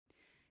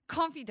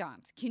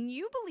Confidants, can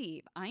you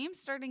believe I am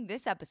starting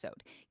this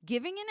episode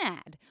giving an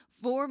ad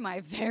for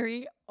my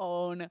very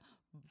own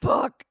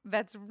book?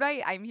 That's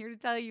right. I'm here to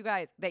tell you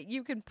guys that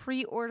you can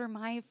pre-order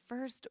my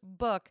first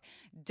book.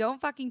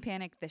 Don't fucking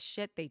panic. The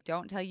shit they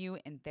don't tell you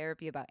in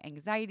therapy about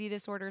anxiety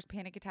disorders,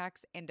 panic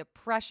attacks, and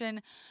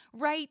depression.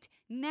 Right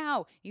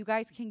now, you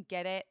guys can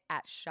get it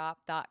at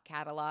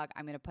shop.catalog.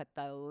 I'm going to put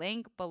the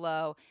link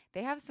below.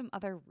 They have some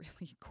other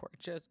really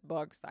gorgeous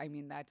books. I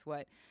mean, that's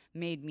what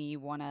made me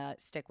want to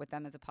stick with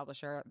them as a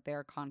publisher.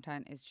 Their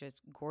content is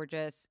just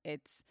gorgeous.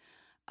 It's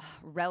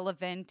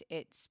relevant.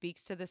 It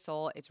speaks to the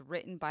soul. It's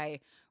written by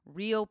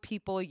real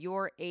people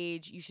your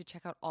age. You should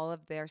check out all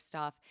of their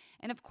stuff.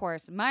 And of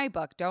course, my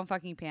book, Don't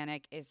Fucking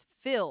Panic, is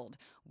filled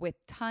with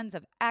tons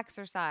of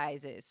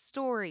exercises,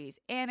 stories,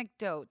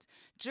 anecdotes,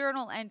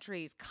 journal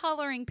entries,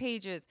 coloring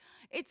pages.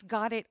 It's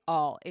got it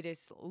all. It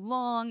is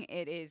long.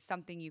 It is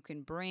something you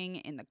can bring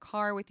in the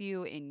car with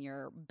you, in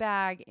your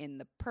bag, in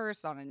the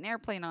purse, on an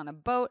airplane, on a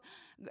boat.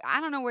 I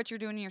don't know what you're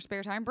doing in your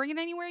spare time. Bring it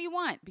anywhere you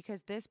want,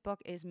 because this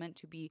book is meant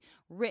to be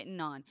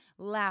written on,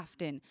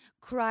 laughed in,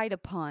 cried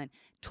upon,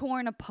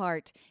 torn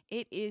apart.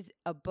 It is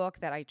a book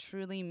that I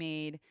truly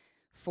made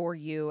for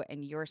you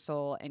and your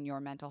soul and your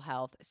mental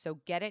health. So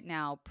get it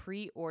now,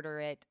 pre-order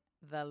it.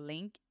 The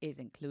link is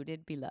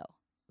included below.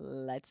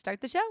 Let's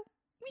start the show.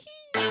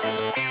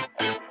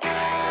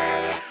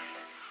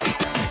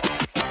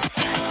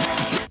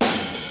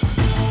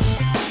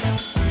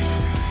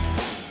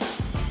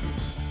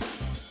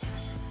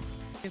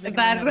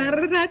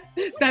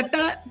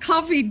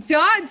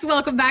 Confidants,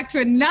 welcome back to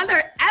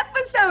another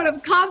episode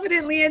of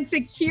Confidently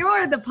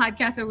Insecure, the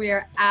podcast where we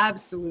are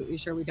absolutely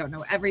sure we don't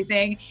know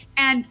everything.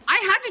 And I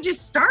had to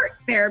just start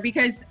there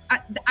because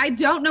I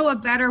don't know a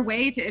better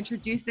way to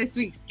introduce this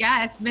week's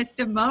guest, Miss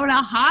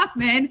DAMONA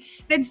HOFFMAN,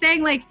 than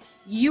saying, like,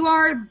 you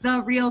are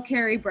the real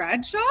Carrie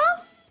Bradshaw.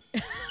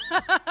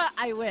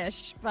 I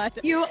wish,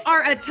 but you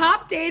are a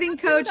top dating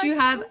coach. You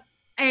have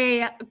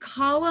a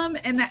column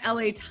in the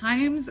LA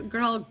Times.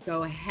 Girl,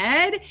 go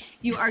ahead.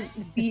 You are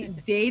the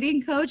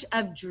dating coach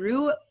of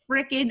Drew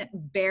frickin'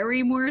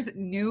 Barrymore's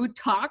new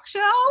talk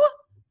show.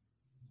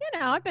 You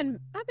know, I've been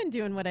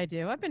doing what I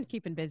do. I've been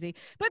keeping busy,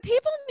 but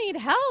people need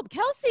help.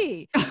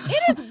 Kelsey,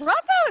 it is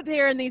rough out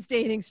there in these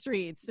dating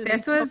streets.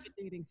 This was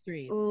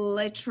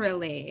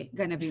literally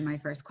going to be my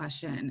first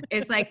question.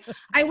 It's like,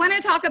 I want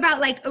to talk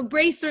about like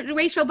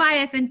racial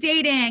bias and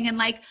dating and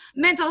like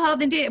mental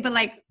health and dating, but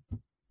like,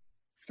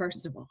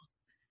 first of all,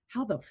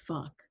 how the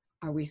fuck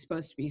are we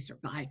supposed to be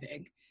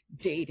surviving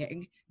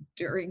dating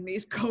during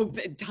these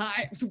COVID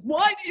times?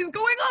 What is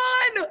going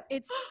on?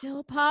 It's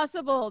still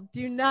possible.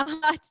 Do not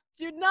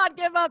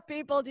give up,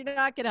 people. Do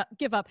not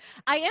give up.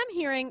 I am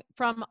hearing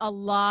from a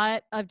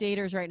lot of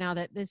daters right now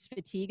that this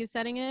fatigue is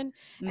setting in.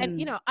 And,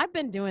 you know, I've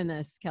been doing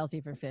this,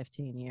 Kelsey, for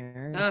 15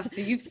 years. Oh, so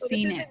you've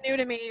seen this it. Isn't new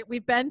to me.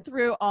 We've been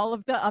through all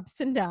of the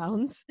ups and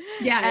downs.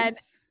 Yes. And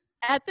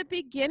at the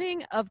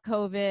beginning of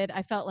COVID,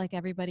 I felt like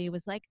everybody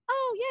was like,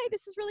 oh, yay,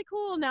 this is really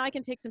cool. Now I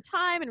can take some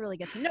time and really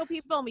get to know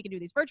people and we can do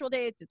these virtual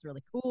dates. It's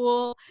really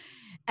cool.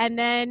 And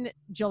then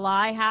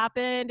July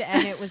happened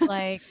and it was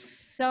like,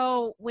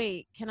 so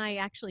wait, can I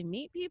actually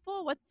meet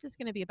people? What's this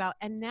going to be about?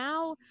 And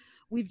now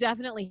we've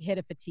definitely hit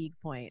a fatigue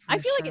point. I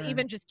feel like it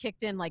even just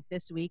kicked in like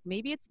this week.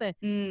 Maybe it's the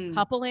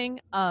coupling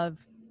of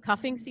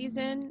cuffing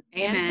season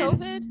and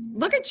COVID.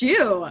 Look at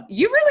you.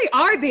 You really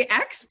are the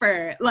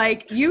expert.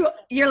 Like you're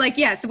like,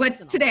 yes,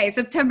 what's today?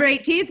 September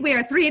 18th. We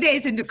are 3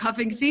 days into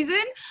cuffing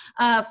season.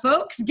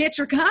 Folks, get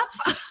your cuff.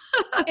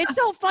 It's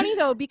so funny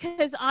though,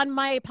 because on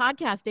my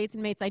podcast, Dates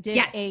and Mates, I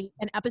did an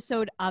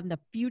episode on the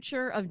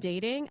future of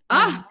dating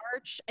on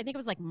March. I think it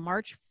was like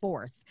March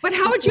 4th. But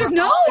how would you have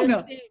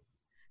known?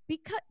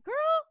 Because, girl,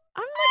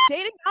 I'm like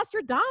dating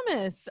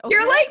Nostradamus. Okay?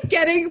 You're like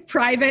getting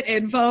private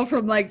info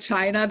from like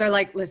China. They're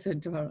like, listen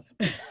to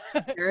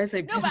there is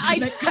a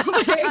pandemic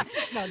coming.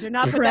 No, do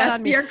not put that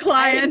on me. Your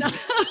clients.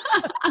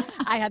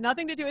 I had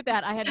nothing to do with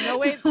that. I had no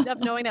way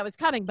of knowing that was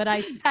coming. But I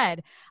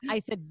said,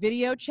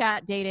 video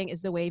chat dating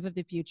is the wave of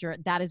the future.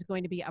 That is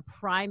going to be a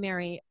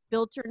primary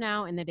filter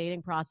now in the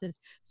dating process.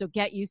 So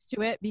get used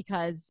to it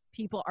because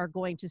people are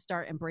going to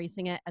start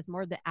embracing it as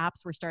more of the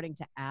apps were starting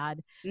to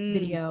add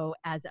video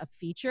as a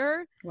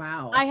feature.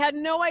 Wow. I had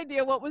no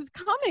idea what was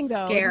coming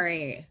though.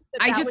 Scary.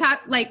 I just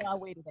have like,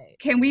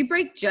 can we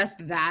break just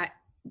that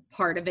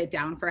part of it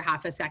down for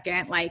half a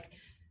second? Like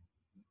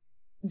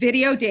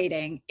video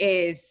dating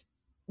is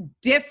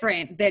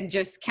different than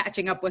just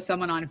catching up with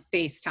someone on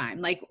FaceTime.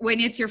 Like when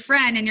it's your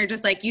friend and you're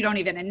just like, you don't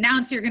even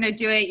announce you're going to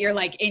do it. You're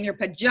like in your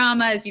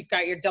pajamas. You've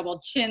got your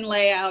double chin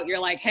layout. You're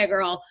like, hey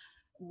girl,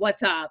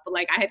 what's up?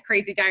 Like I had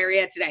crazy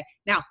diarrhea today.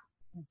 Now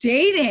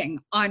dating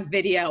on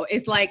video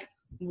is like,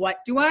 what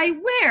do I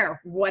wear?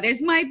 What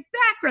is my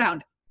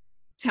background?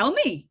 Tell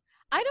me.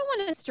 I don't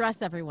want to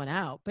stress everyone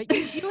out, but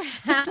you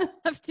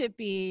have to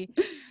be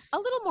a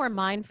little more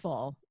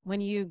mindful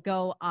when you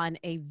go on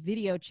a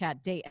video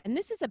chat date. And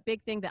this is a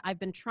big thing that I've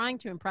been trying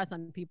to impress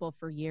on people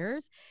for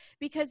years,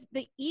 because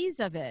the ease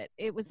of it,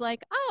 it was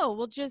like, oh,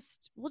 we'll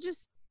just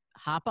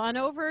hop on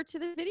over to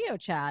the video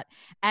chat.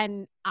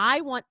 And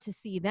I want to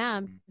see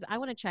them because I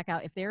want to check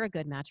out if they're a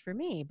good match for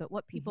me. But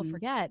what people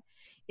forget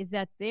is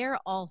that they're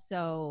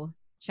also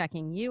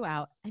checking you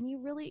out, and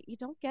you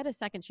don't get a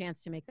second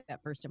chance to make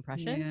that first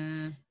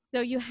impression.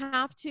 So you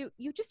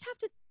just have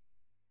to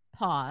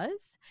pause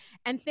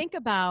and think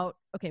about,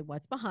 okay,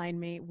 what's behind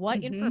me?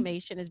 What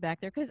information is back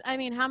there? Because I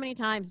mean, how many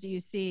times do you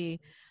see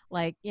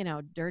like,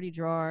 dirty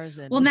drawers?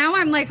 And well, now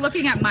I'm like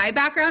looking at my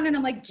background and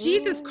I'm like,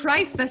 Jesus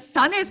Christ, the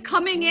sun is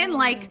coming in.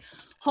 Like,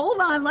 hold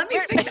on, let me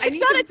fix. It's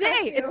not a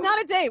date. It's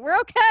not a date. We're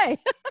okay.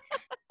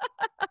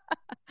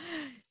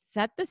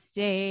 Set the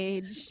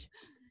stage.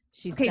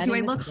 She's okay. Do I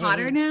look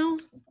hotter now?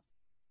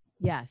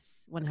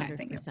 Yes,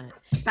 100%.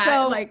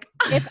 So like,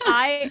 if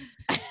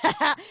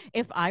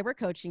I were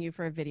coaching you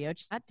for a video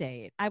chat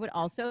date, I would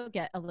also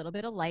get a little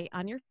bit of light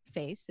on your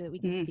face so that we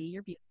can see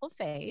your beautiful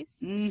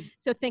face.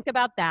 So think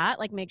about that.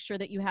 Like, make sure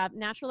that you have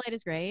natural light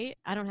is great.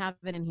 I don't have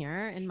it in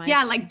here in my.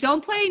 Yeah, like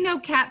don't play no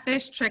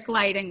catfish trick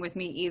lighting with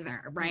me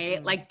either,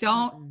 right? Like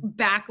don't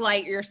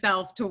backlight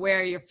yourself to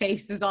where your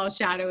face is all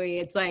shadowy.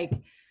 It's like,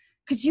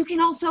 because you can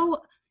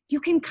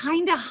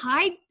kind of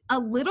hide a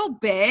little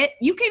bit.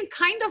 You can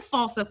kind of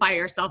falsify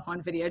yourself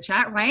on video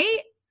chat, right?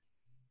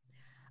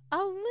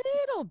 A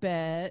little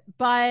bit,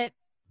 but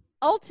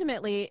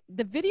ultimately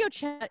the video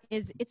chat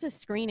it's a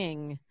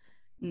screening.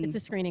 It's a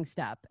screening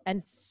step.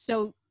 And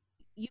so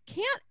you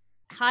can't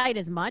hide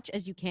as much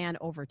as you can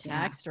over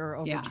text or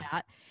over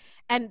chat.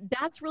 And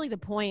that's really the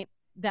point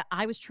that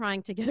I was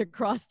trying to get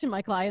across to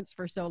my clients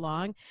for so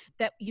long,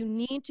 that you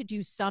need to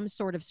do some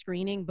sort of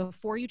screening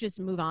before you just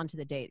move on to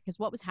the date. Because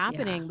what was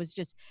happening was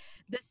just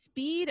the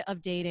speed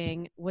of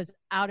dating was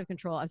out of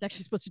control. I was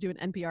actually supposed to do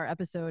an NPR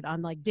episode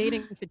on like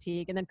dating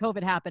fatigue, and then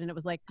COVID happened and it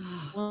was like,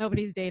 well,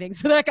 nobody's dating.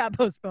 So that got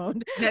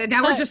postponed.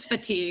 Now we're just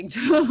fatigued.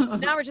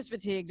 Now we're just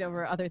fatigued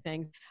over other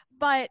things.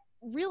 But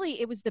really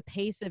it was the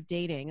pace of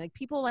dating. Like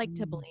people like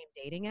to blame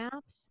dating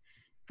apps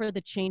for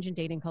the change in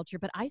dating culture,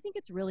 but I think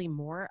it's really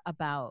more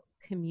about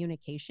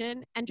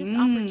communication and just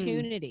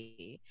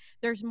opportunity.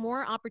 There's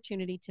more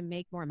opportunity to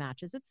make more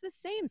matches. It's the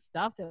same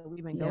stuff that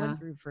we've been going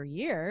through for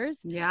years.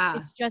 Yeah.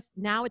 It's just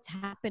now it's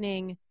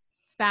happening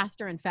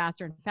faster and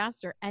faster and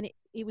faster. And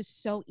it was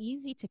so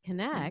easy to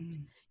connect.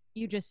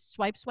 You just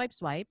swipe,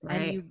 right.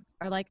 and you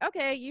are like,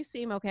 okay, you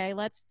seem okay.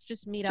 Let's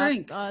just meet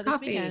Drinks, up this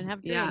coffee. weekend and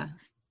have drinks.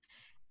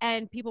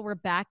 And people were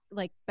back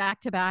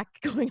to back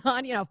going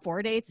on,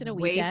 4 dates in a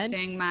weekend.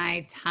 Wasting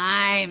my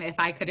time if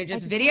I could have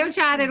just video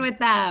chatted with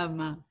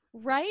them.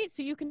 Right.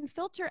 So you can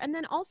filter. And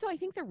then also I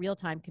think the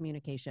real-time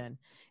communication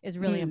is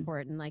really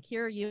important. Like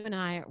here, you and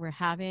I, we're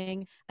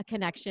having a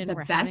connection.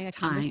 We're having a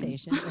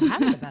conversation. We're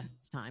having the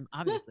best time,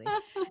 obviously.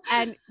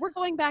 And we're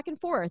going back and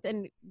forth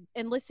and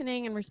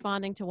listening and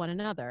responding to one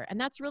another.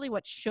 And that's really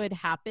what should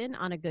happen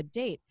on a good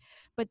date.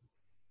 But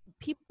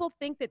people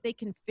think that they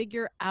can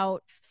figure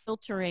out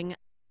filtering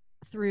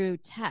through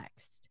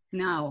text.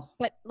 No.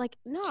 But like,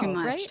 no, too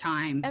much right?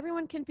 time.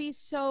 Everyone can be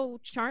so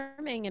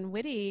charming and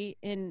witty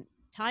in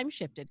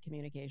time-shifted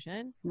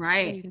communication.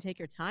 Right. And you can take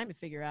your time to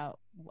figure out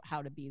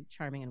how to be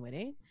charming and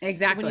witty.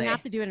 Exactly. But when you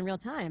have to do it in real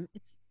time,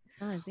 it's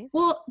not as easy.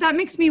 Well, that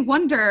makes me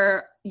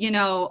wonder,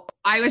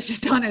 I was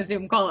just on a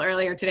Zoom call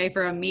earlier today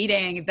for a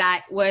meeting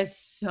that was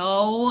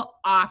so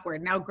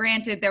awkward. Now,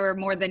 granted, there were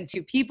more than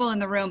 2 people in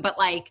the room, but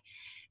like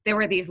there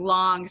were these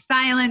long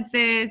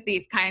silences,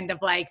 these kind of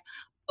like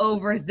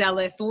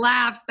overzealous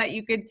laughs that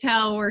you could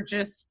tell were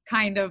just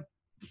kind of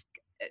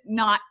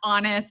not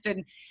honest.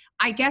 And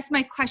I guess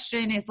my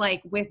question is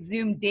like with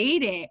Zoom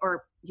dating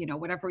or,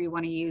 whatever you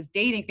want to use,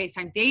 dating,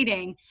 FaceTime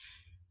dating,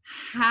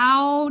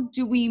 how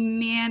do we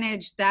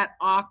manage that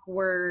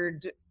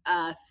awkward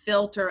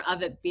filter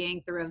of it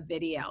being through a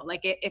video?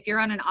 Like if you're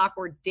on an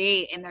awkward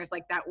date and there's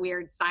like that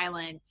weird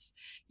silence,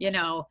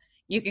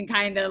 you can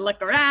kind of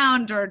look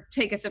around or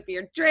take a sip of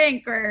your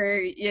drink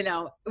or,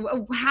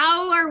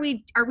 how are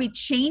we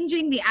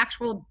changing the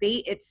actual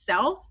date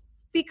itself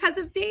because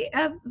of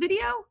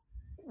video?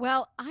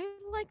 Well, I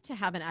like to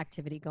have an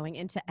activity going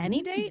into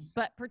any date,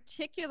 but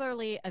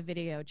particularly a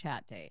video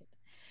chat date,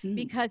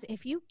 because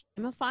if you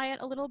gamify it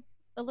a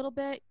little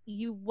bit,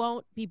 you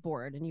won't be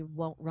bored and you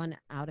won't run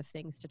out of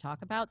things to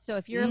talk about. So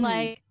if you're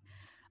like,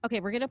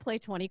 okay, we're going to play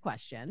 20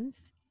 questions.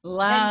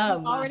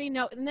 Love. You already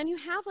know. And then you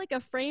have like a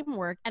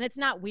framework and it's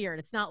not weird.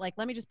 It's not like,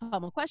 let me just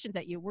pummel questions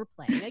at you. We're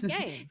playing a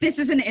game. This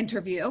is an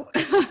interview.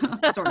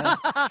 Sort of.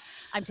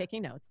 I'm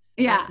taking notes.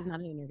 Yeah. This is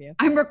not an interview.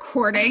 I'm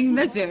recording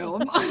the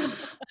Zoom.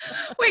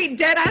 Wait,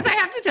 deadass, I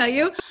have to tell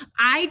you,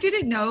 I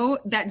didn't know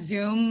that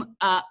Zoom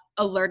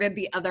alerted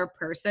the other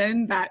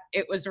person that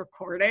it was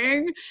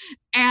recording.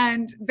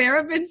 And there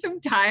have been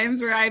some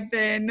times where I've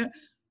been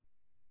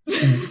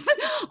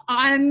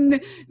on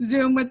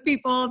Zoom with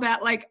people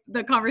that like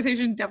the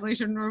conversation definitely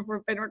shouldn't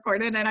have been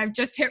recorded, and I've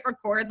just hit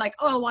record like,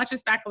 oh, I'll watch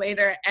this back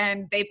later,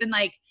 and they've been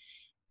like,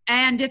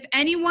 and if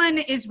anyone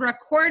is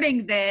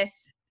recording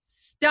this,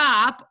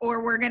 stop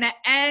or we're gonna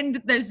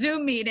end the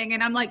Zoom meeting.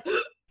 And I'm like,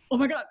 oh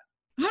my god,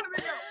 how do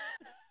they know?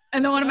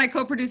 And then one of my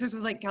co-producers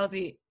was like,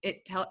 Kelsey,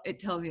 it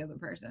tells the other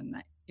person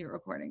that you're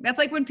recording. That's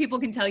like when people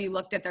can tell you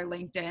looked at their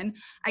LinkedIn.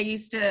 I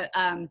used to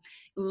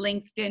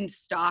LinkedIn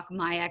stalk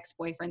my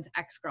ex-boyfriend's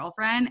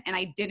ex-girlfriend, and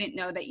I didn't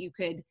know that you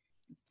could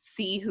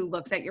see who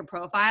looks at your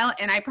profile.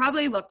 And I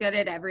probably looked at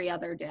it every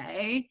other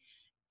day.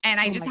 And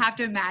I just have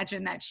to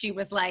imagine that she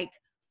was like,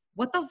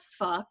 what the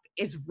fuck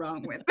is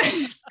wrong with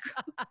this?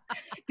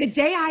 The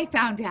day I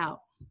found out.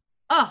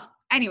 Oh,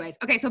 anyways.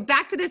 Okay. So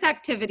back to this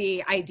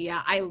activity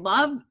idea. I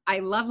love.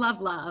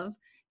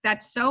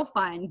 That's so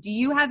fun. Do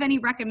you have any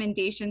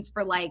recommendations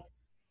for like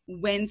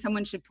when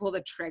someone should pull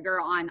the trigger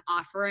on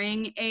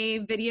offering a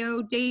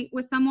video date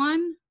with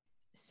someone?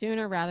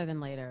 Sooner rather than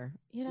later.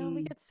 You know,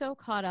 we get so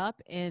caught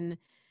up in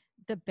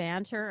the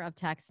banter of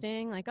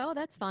texting, like, oh,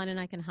 that's fun and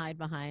I can hide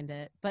behind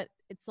it. But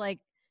it's like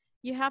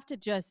you have to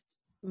just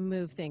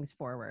move things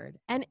forward.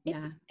 And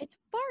it's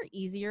far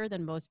easier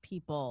than most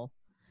people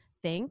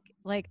think.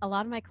 Like a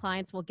lot of my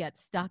clients will get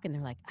stuck and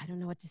they're like, I don't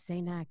know what to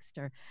say next,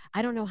 or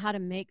I don't know how to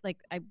make, like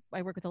I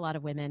work with a lot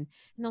of women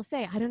and they'll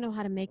say, I don't know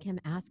how to make him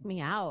ask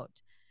me out.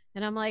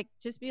 And I'm like,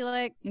 just be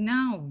like,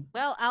 no,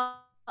 well,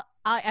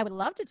 I would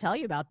love to tell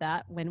you about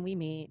that when we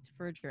meet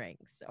for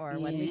drinks or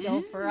when we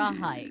go for a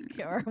hike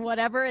or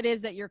whatever it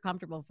is that you're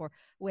comfortable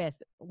with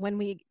when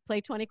we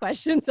play 20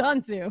 questions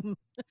on Zoom.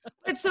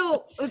 But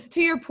so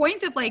to your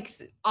point of like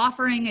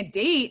offering a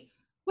date,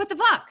 what the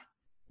fuck?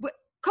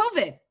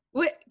 COVID.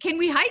 Can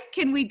we hike?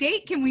 Can we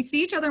date? Can we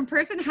see each other in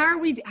person? How are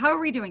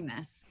we doing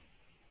this?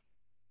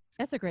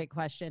 That's a great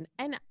question.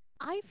 And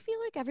I feel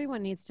like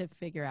everyone needs to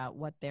figure out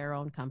what their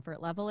own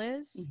comfort level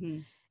is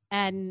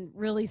and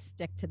really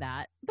stick to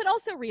that, but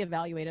also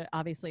reevaluate it,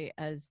 obviously,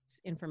 as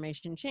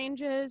information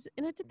changes.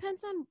 And it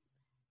depends on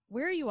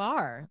where you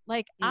are.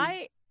 Like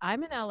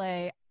I'm in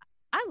LA.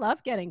 I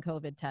love getting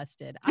COVID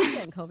tested. I'm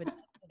getting COVID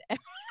tested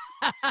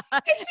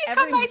It's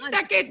become my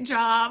second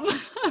job.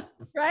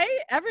 Right?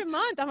 Every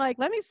month. I'm like,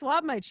 let me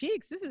swab my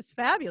cheeks. This is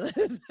fabulous.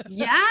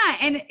 Yeah.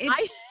 And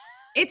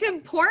it's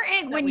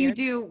important when weird?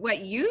 you do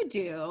what you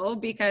do,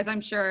 because I'm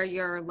sure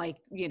you're like,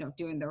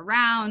 doing the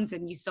rounds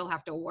and you still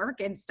have to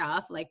work and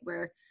stuff. Like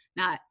we're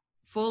not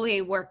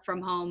fully work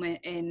from home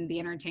in the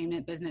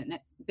entertainment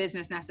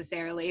business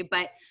necessarily,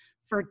 but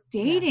for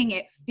dating,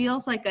 it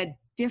feels like a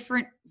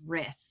different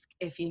risk,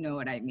 if you know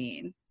what I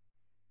mean.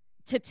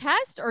 To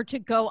test or to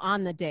go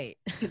on the date?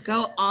 To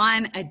go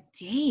on a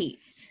date.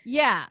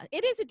 Yeah,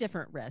 it is a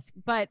different risk.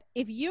 But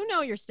if you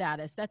know your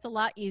status, that's a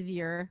lot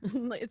easier.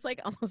 It's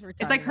like almost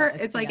it's like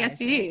it's like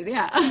STDs, right?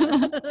 Yeah.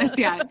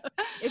 STIs.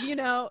 If you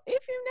know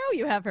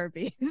you have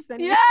herpes, then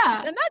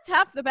then that's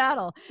half the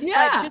battle.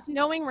 Yeah. Just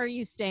knowing where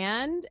you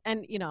stand,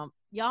 and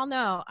y'all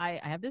know, I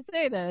have to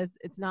say this,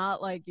 it's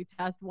not like you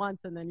test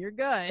once and then you're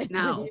good.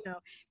 No.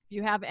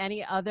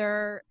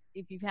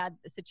 If you've had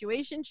a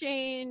situation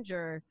change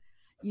or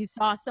you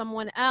saw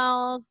someone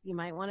else, you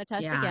might want to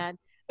test again.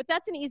 But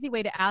that's an easy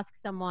way to ask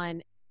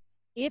someone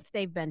if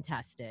they've been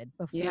tested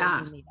before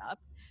you meet up.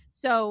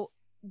 So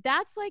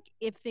that's like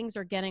if things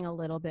are getting a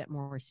little bit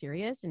more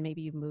serious and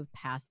maybe you've moved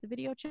past the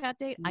video chat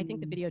date. I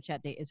think the video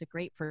chat date is a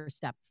great first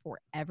step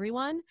for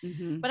everyone.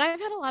 But I've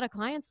had a lot of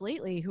clients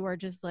lately who are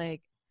just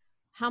like,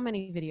 how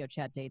many video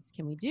chat dates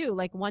can we do?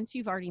 Like once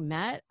you've already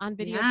met on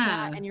video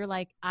chat and you're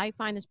like, I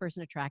find this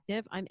person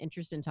attractive, I'm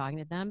interested in talking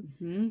to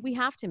them, we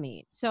have to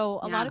meet. So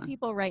a lot of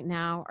people right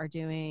now are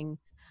doing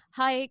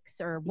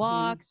hikes or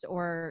walks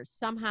or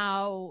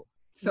somehow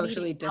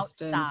socially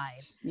distant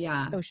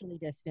outside, socially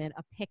distant,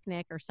 a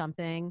picnic or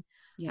something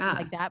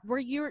like that, where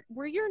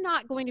you're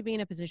not going to be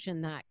in a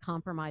position that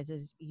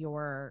compromises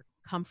your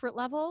comfort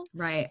level.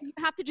 Right. So you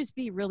have to just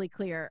be really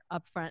clear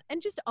up front and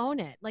just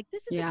own it. Like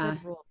this is a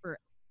good rule for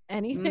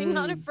anything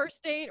on a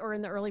first date or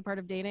in the early part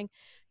of dating.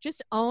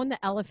 Just own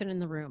the elephant in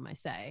the room, I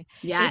say.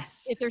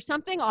 Yes. If there's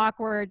something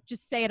awkward,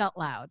 just say it out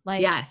loud.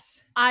 Like,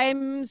 yes,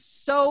 I'm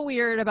so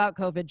weird about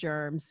COVID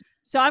germs,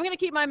 so I'm going to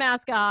keep my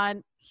mask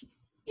on.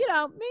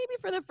 Maybe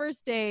for the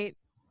first date,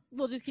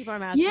 we'll just keep our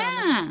mask on.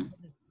 Yeah.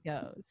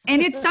 Goes.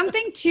 And it's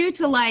something too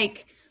to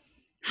like,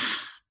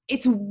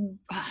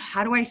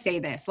 how do I say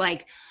this?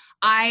 Like,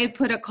 I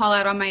put a call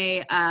out on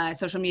my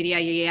social media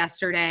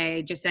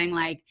yesterday just saying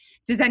like,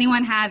 does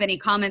anyone have any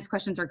comments,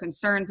 questions, or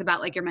concerns about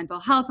like your mental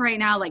health right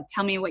now? Like,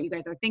 tell me what you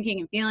guys are thinking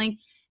and feeling.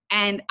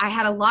 And I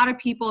had a lot of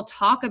people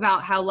talk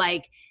about how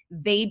like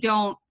they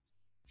don't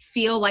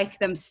feel like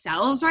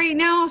themselves right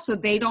now. So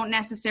they don't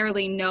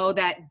necessarily know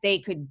that they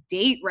could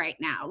date right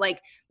now.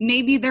 Like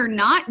maybe they're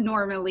not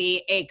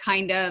normally a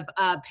kind of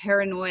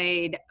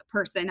paranoid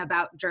person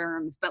about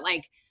germs, but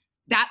like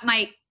that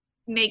might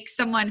make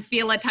someone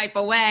feel a type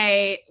of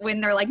way when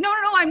they're like, no,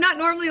 I'm not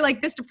normally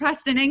like this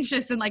depressed and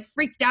anxious and like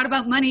freaked out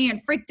about money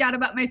and freaked out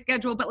about my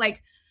schedule, but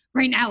like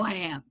right now I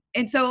am.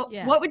 And so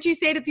what would you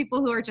say to people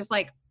who are just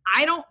like,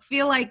 I don't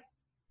feel like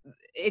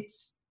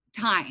it's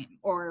time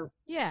or.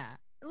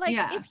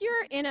 If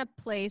you're in a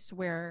place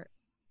where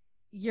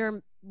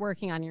you're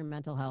working on your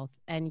mental health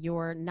and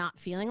you're not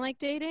feeling like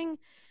dating,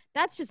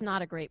 that's just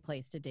not a great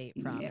place to date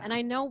from. And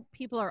I know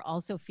people are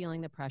also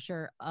feeling the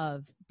pressure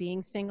of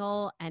being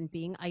single and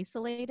being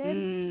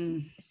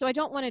isolated. So I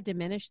don't want to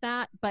diminish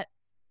that, but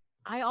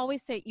I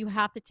always say you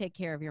have to take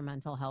care of your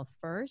mental health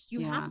first.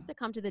 You Yeah. have to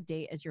come to the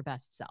date as your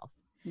best self.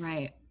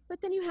 Right.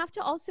 But then you have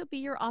to also be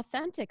your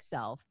authentic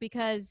self,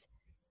 because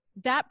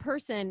that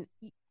person,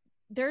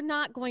 they're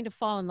not going to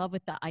fall in love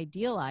with the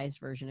idealized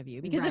version of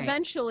you, because Right.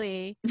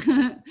 eventually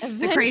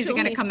The crazy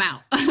gonna come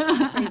out.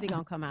 the crazy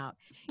gonna come out.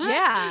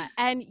 Yeah.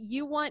 And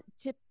you want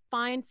to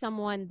find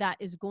someone that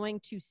is going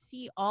to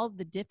see all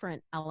the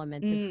different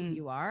elements of who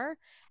you are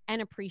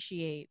and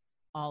appreciate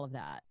all of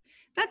that.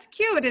 That's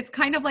cute. It's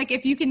kind of like,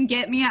 if you can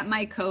get me at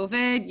my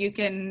COVID, you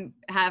can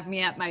have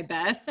me at my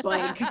best.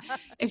 Like,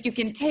 if you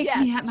can take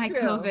me at my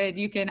COVID,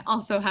 you can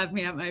also have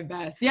me at my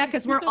best. Yeah,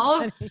 because we're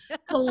all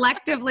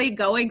collectively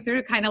going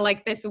through kind of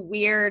like this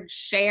weird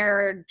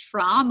shared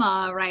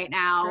trauma right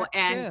now.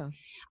 And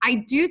I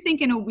do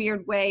think, in a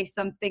weird way,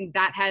 something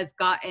that has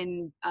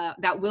gotten,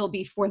 that will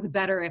be for the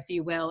better, if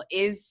you will,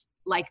 is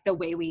like the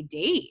way we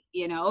date.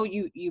 You know,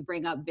 you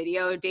bring up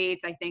video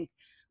dates. I think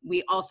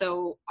we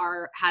also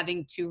are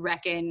having to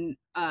reckon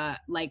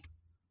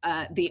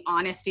the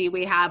honesty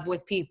we have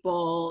with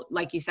people,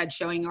 like you said,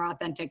 showing your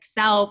authentic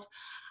self.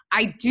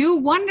 I do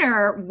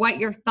wonder what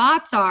your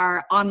thoughts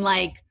are on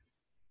like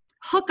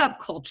hookup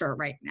culture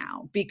right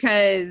now,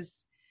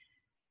 because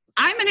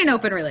I'm in an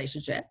open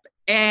relationship,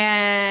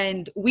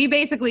 and we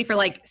basically for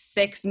like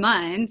 6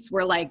 months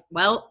were like,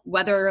 well,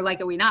 whether like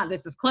it or we not,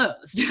 this is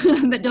closed.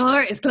 The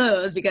door is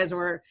closed because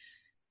we're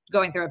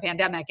going through a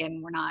pandemic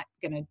and we're not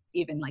going to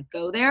even like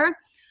go there.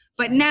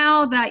 But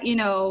now that, you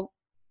know,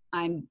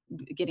 I'm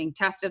getting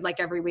tested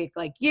like every week,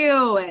 like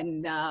you,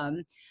 and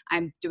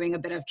I'm doing a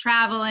bit of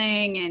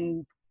traveling,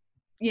 and,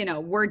 you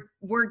know,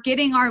 we're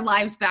getting our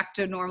lives back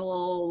to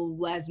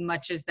normal, as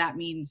much as that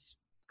means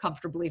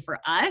comfortably for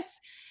us.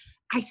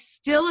 I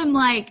still am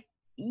like,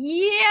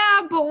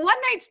 yeah, but one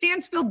night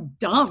stands feel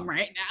dumb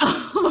right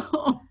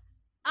now.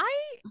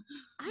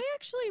 I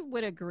actually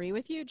would agree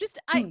with you. Just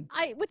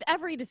I with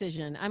every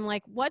decision, I'm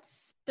like,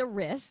 what's the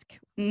risk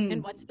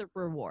and what's the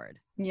reward?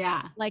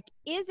 Yeah. Like,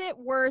 is it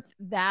worth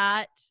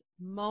that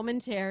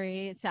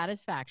momentary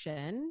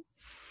satisfaction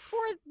for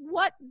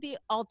what the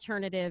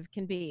alternative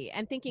can be?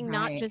 And thinking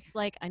not just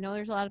like, I know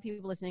there's a lot of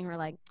people listening who are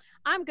like,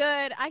 I'm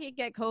good, I can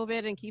get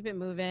COVID and keep it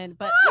moving.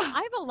 But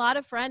I have a lot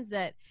of friends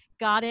that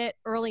got it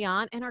early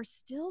on and are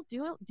still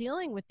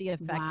dealing with the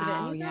effects of it.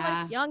 And these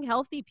are like young,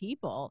 healthy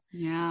people.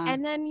 Yeah.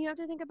 And then you have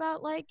to think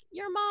about like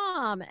your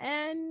mom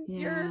and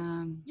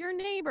your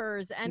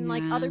neighbors and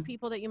like other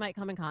people that you might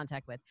come in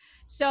contact with.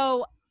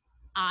 So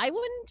I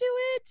wouldn't do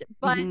it,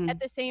 but at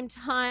the same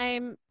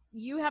time,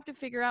 you have to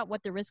figure out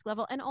what the risk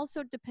level, and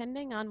also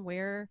depending on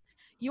where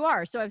you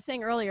are. So I was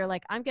saying earlier,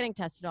 like, I'm getting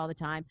tested all the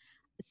time.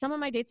 Some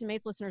of my Dates and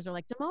Mates listeners are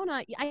like,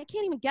 Damona, I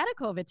can't even get a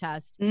COVID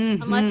test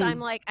unless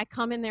I'm like, I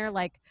come in there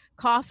like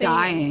coughing,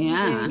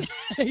 dying,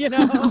 you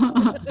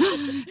know.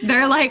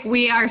 They're like,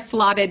 we are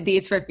slotted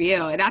these for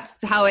you. That's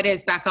how it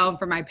is back home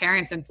for my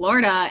parents in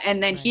Florida.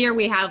 And then here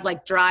we have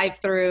like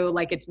drive-through,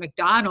 like it's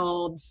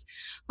McDonald's.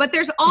 But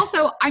there's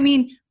also, I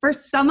mean, for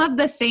some of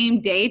the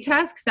same day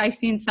tests, I've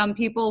seen some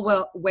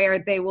people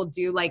where they will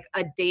do like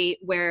a date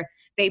where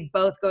they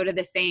both go to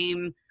the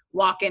same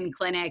walk-in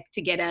clinic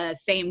to get a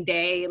same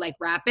day like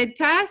rapid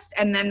test,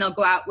 and then they'll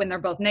go out when they're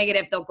both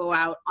negative, they'll go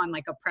out on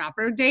like a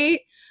proper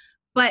date.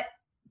 But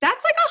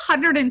that's like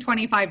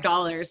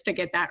 $125 to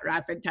get that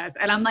rapid test,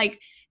 and I'm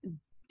like,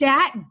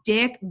 that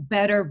dick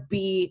better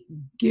be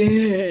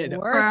good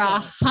for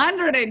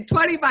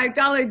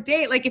 $125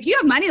 date. Like, if you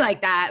have money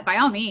like that, by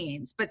all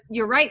means. But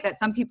you're right that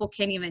some people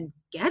can't even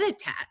get a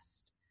test.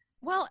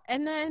 Well,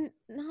 and then,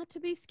 not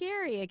to be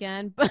scary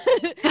again, but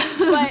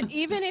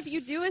even if you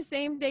do a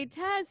same day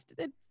test,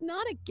 it's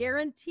not a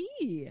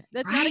guarantee.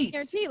 That's not a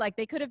guarantee. Like,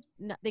 they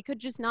could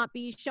just not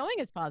be showing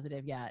as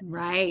positive yet.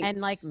 Right. And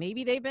like,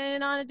 maybe they've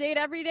been on a date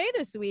every day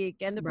this week,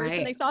 and the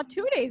person they saw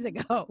 2 days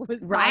ago was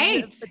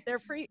positive, but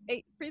they're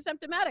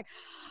pre-symptomatic.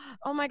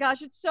 Oh my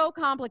gosh, it's so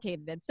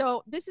complicated.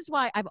 So this is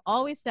why I've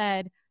always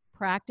said,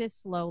 practice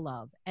slow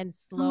love and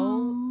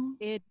slow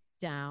it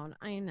down.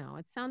 I know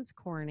it sounds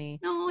corny,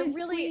 but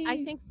really,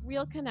 I think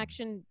real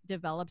connection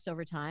develops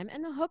over time,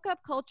 and the hookup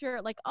culture,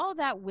 like, all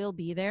that will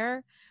be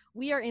there.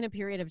 We are in a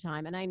period of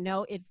time, and I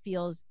know it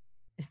feels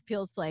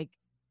like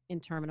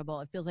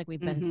interminable. It feels like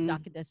we've been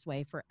stuck this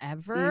way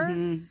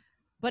forever,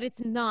 but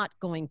it's not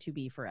going to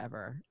be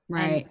forever.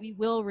 Right. And we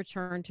will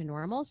return to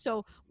normal.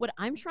 So what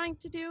I'm trying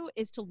to do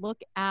is to look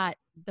at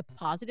the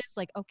positives,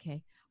 like,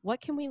 okay, what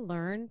can we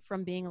learn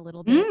from being a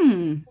little bit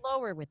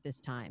slower with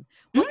this time?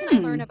 What can I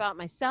learn about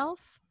myself?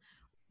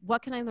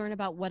 What can I learn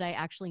about what I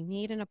actually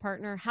need in a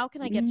partner? How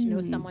can I get to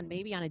know someone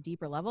maybe on a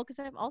deeper level? Because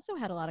I've also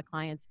had a lot of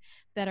clients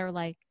that are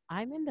like,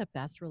 I'm in the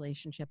best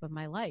relationship of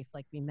my life.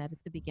 Like, we met at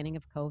the beginning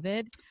of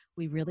COVID.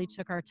 We really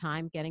took our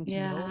time getting to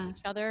know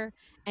each other.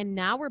 And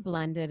now we're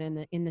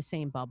blended in the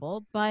same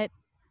bubble. But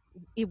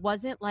it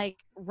wasn't like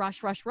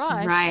rush.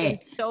 Right. It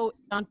was so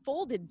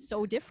unfolded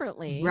so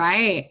differently.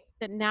 Right.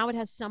 That now it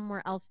has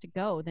somewhere else to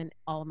go than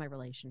all of my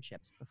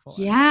relationships before.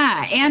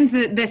 Yeah. And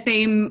the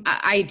same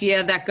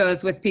idea that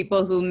goes with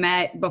people who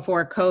met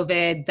before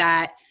COVID,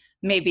 that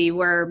maybe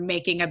we're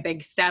making a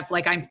big step.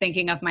 Like I'm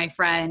thinking of my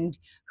friend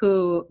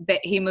who that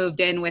he moved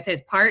in with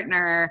his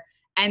partner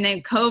and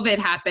then COVID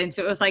happened.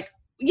 So it was like,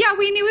 yeah,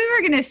 we knew we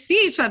were going to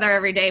see each other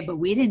every day, but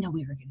we didn't know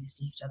we were going to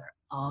see each other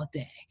all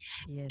day,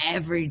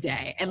 every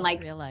day. And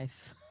like, real life.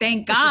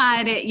 Thank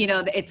God,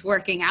 it's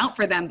working out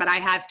for them. But I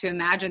have to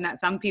imagine that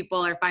some people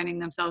are finding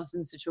themselves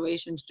in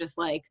situations just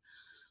like,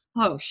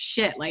 oh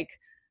shit, like,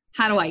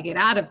 how do I get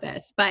out of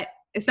this? But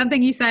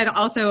something you said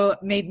also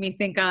made me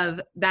think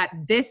of that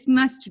this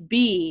must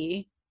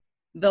be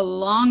the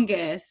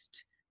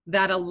longest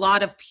that a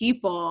lot of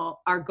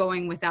people are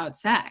going without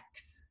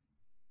sex.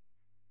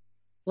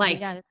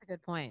 Like, yeah, that's a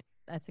good point.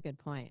 That's a good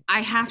point.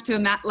 I have to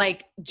imagine,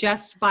 like,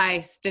 just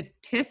by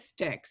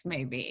statistics,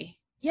 maybe.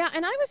 Yeah,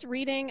 and I was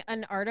reading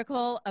an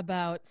article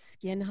about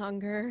skin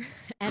hunger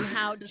and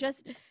how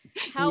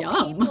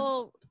Yum.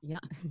 people,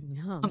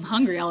 yum. I'm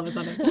hungry all of a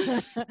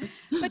sudden.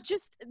 But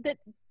just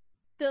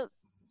the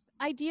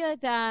idea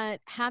that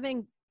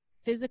having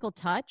physical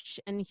touch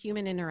and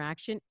human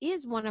interaction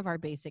is one of our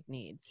basic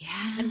needs.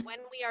 Yeah. And when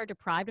we are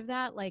deprived of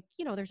that, like,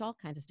 there's all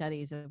kinds of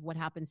studies of what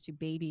happens to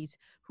babies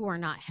who are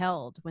not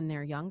held when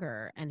they're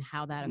younger and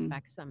how that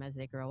affects them as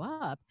they grow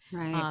up.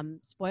 Right.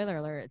 Spoiler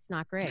alert, it's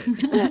not great.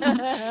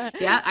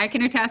 Yeah, I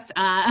can attest.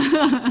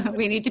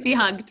 We need to be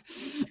hugged.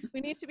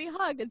 We need to be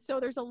hugged. And so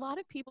there's a lot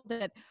of people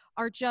that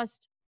are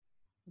just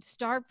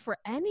starved for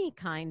any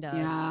kind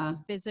of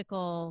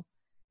physical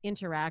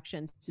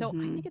interactions. So I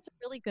think it's a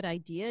really good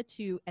idea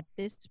to, at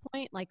this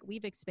point, like,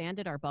 we've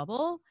expanded our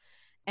bubble,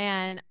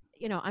 and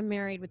I'm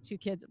married with 2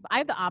 kids. I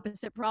have the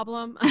opposite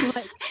problem. I'm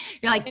like,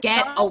 you're like,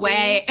 get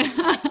away.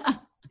 I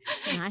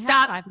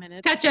Stop 5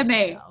 minutes touching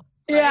me. Right?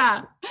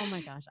 Yeah. Oh my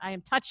gosh. I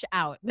am touched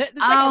out. That's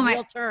like a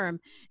real term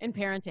in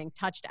parenting,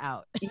 touched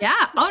out.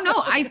 Yeah. Oh no,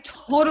 I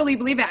totally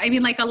believe it. I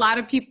mean, like, a lot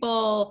of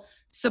people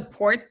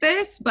support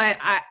this, but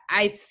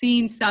I've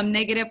seen some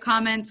negative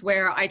comments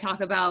where I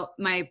talk about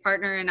my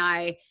partner and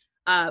I,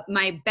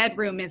 my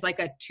bedroom is like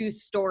a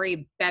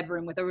 2-story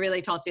bedroom with a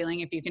really tall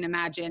ceiling, if you can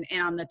imagine.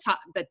 And on the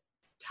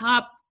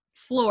top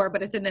floor,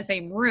 but it's in the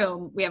same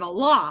room, we have a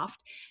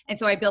loft. And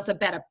so I built a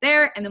bed up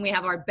there, and then we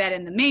have our bed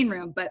in the main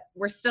room, but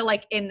we're still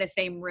like in the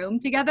same room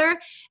together.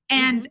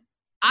 And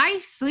I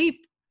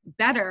sleep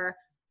better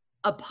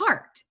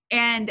apart.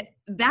 And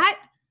that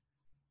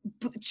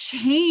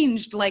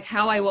changed like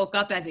how I woke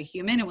up as a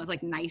human. It was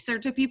like nicer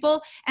to people.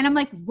 And I'm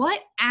like,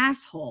 what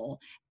asshole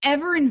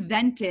ever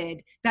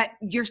invented that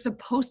you're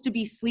supposed to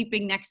be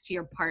sleeping next to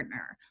your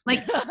partner?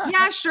 Like,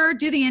 yeah, sure,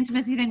 do the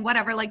intimacy thing,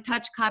 whatever, like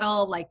touch,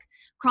 cuddle, like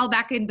crawl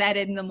back in bed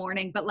in the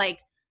morning. But like,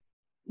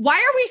 why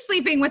are we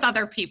sleeping with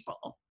other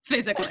people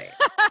physically?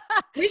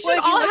 We should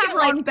all have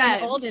our own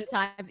beds. Olden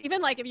times,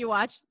 even like if you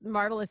watch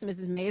Marvelous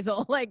Mrs.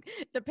 Maisel, like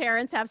the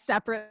parents have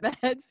separate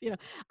beds.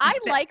 I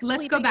like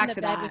Let's sleeping go back in the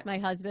to bed that. with my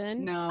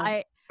husband. No,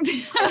 I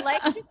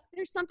like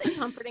there's something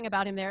comforting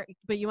about him there.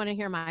 But you want to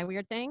hear my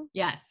weird thing?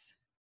 Yes.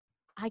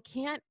 I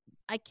can't.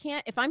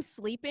 If I'm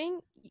sleeping,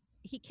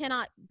 he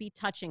cannot be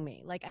touching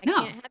me. Like, I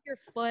can't have your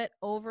foot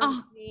over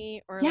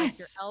me or like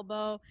your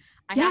elbow.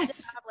 I have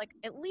to have like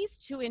at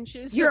least 2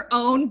 inches. Your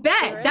own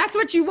bed. That's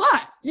what you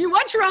want. You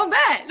want your own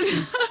bed.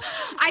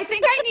 I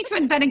think I need to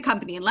invent a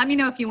company, and let me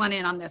know if you want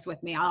in on this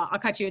with me. I'll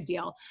cut you a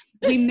deal.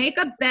 We make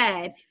a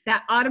bed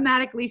that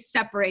automatically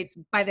separates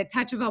by the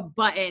touch of a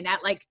button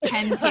at like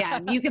 10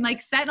 p.m. You can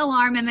like set an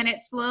alarm, and then it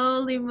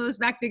slowly moves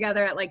back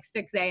together at like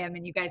 6 a.m.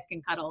 and you guys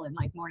can cuddle in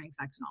like morning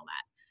sex and all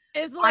that.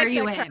 It's like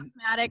a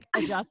automatic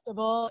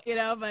adjustable,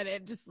 but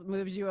it just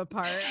moves you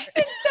apart.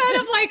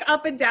 Instead of like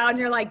up and down,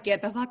 you're like,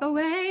 get the fuck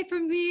away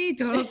from me.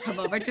 Don't come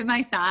over to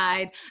my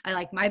side. I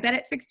like my bed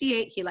at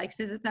 68. He likes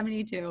his at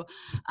 72.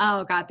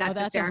 Oh God, that's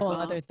hysterical. A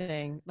whole other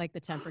thing, like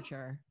the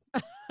temperature.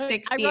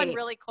 68. I run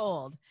really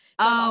cold.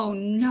 Oh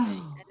no.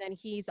 And then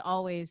he's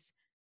always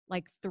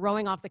like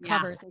throwing off the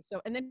covers.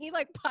 And then he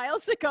like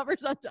piles the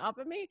covers on top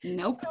of me.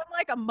 Nope. So I'm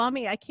like a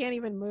mummy. I can't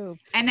even move.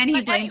 And then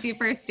he blames you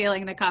for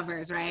stealing the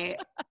covers, right?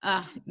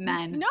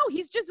 Men. No,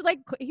 he's just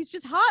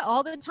hot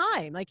all the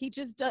time. Like he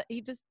just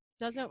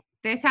doesn't.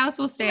 This house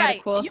will stay at a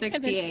cool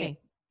 68.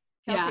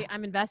 Kelsey,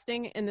 I'm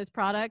investing in this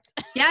product.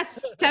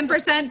 Yes,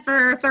 10%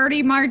 for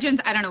 30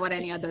 margins. I don't know what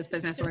any of those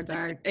business words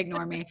are.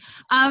 Ignore me.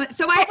 I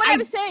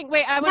was saying,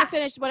 wait, I want to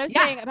finish what I was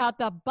saying about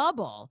the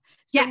bubble.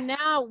 So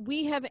now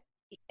we have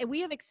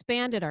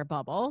expanded our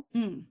bubble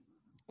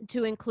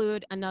to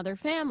include another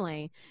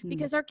family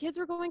because our kids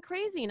were going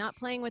crazy, not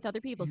playing with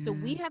other people. So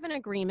we have an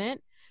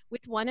agreement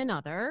with one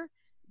another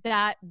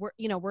that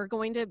we're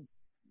going to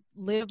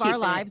live our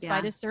lives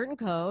by this certain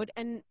code.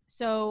 And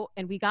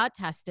we got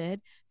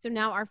tested. So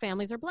now our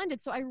families are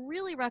blended. So I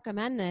really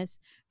recommend this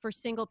for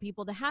single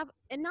people to have,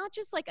 and not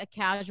just like a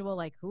casual,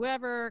 like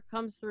whoever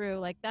comes through,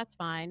 like that's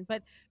fine,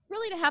 but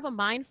really to have a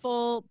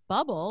mindful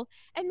bubble.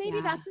 And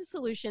maybe that's a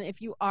solution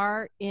if you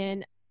are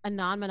in a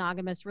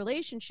non-monogamous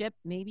relationship,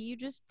 maybe you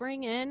just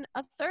bring in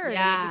a third and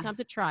Yeah. it becomes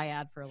a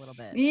triad for a little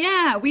bit.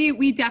 Yeah,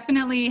 we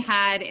definitely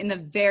had, in the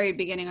very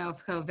beginning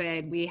of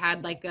COVID, we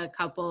had like a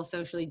couple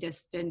socially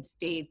distanced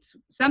dates.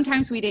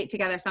 Sometimes we date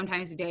together,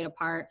 sometimes we date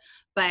apart,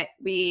 but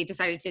we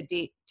decided to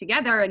date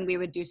together and we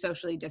would do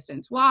socially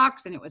distanced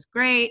walks and it was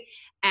great.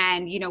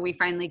 And, you know, we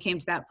finally came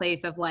to that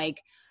place of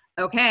like,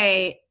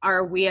 okay,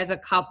 are we as a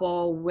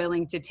couple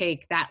willing to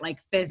take that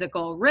like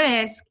physical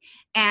risk?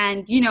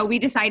 And, you know, we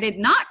decided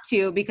not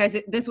to because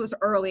this was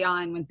early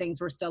on when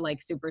things were still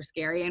like super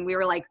scary. And we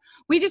were like,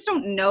 we just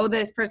don't know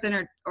this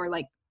person or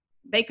like,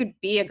 they could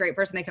be a great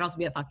person. They could also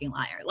be a fucking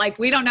liar. Like,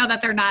 we don't know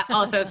that they're not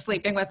also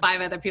sleeping with 5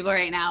 other people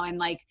right now. And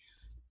like,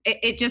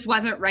 it just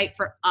wasn't right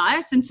for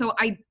us. And so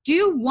I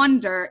do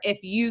wonder if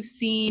you've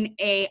seen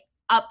a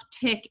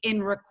uptick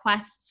in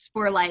requests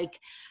for like,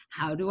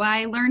 how do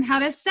I learn how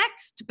to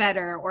sext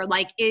better? Or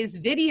like, is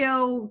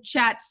video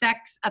chat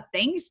sex a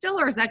thing still,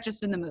 or is that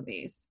just in the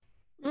movies?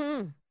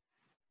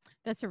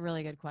 That's a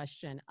really good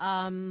question.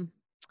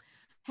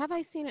 Have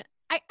I seen it?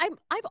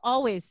 I've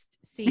always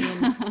seen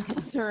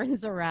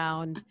concerns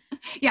around.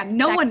 Yeah,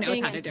 no one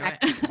knows how to do it.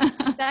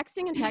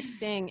 Sexting and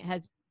texting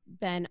has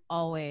been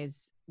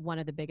always one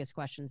of the biggest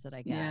questions that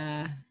I get.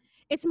 Yeah.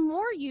 It's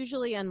more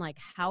usually on like,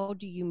 how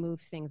do you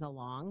move things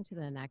along to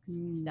the next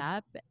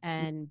step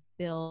and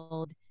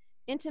build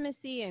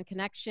intimacy and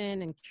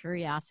connection and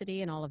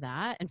curiosity and all of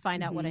that, and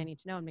find out what I need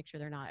to know and make sure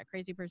they're not a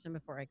crazy person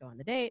before I go on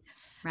the date.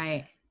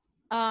 Right.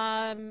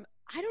 I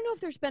don't know if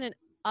there's been an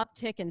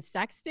uptick in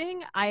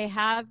sexting. I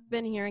have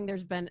been hearing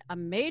there's been a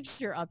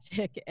major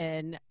uptick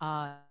in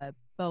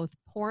both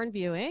porn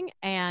viewing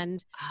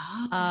and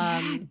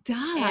and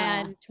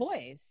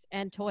toys.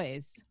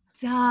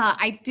 Duh.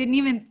 I didn't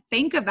even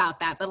think about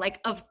that, but like,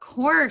 of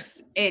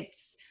course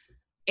it's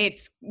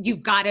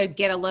you've got to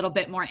get a little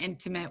bit more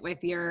intimate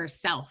with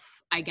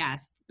yourself, I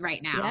guess,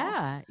 right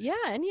now. Yeah.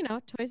 And you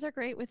know, toys are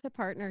great with a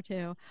partner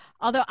too.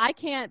 Although I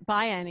can't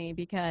buy any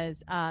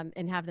because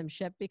and have them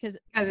shipped because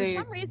for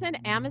some reason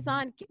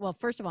Amazon, well,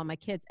 first of all, my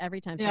kids,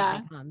 every time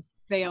something comes,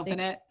 they open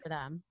it for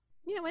them.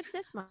 You know, what's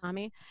this,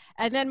 mommy?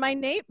 And then my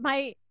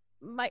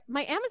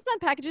Amazon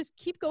packages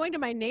keep going to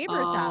my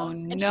neighbor's house.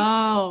 And she's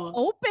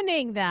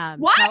opening them.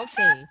 What?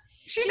 Chelsea.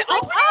 She's like,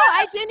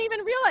 I didn't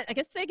even realize. I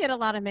guess they get a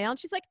lot of mail. And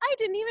she's like, I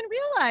didn't even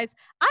realize.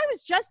 I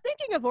was just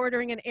thinking of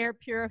ordering an air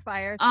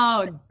purifier.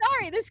 Oh,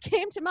 sorry, this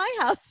came to my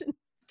house.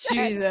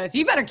 Jesus,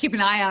 you better keep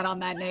an eye out on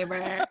that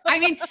neighbor. I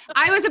mean,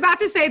 I was about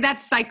to say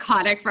that's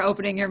psychotic for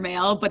opening your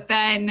mail, but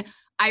then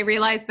I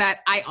realized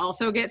that I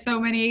also get so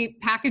many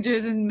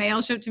packages and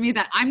mail shipped to me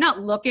that I'm not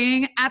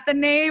looking at the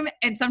name.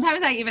 And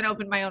sometimes I even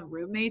open my own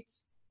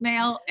roommate's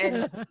mail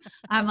and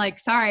I'm like,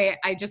 sorry,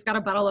 I just got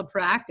a bottle of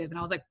Proactive. And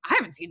I was like, I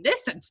haven't seen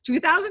this since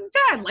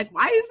 2010. Like,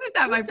 why is this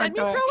at my front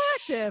door?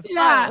 Proactive.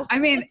 Yeah. I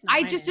mean,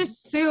 I just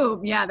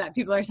assume, that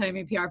people are sending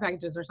me PR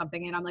packages or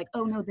something. And I'm like,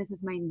 oh no, this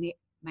is my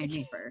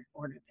neighbor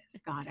ordered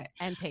this. Got it.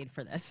 And paid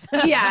for this.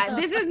 Yeah,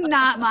 this is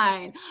not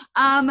mine.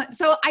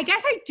 So I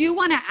guess I do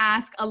want to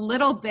ask a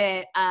little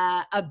bit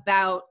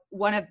about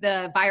one of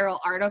the viral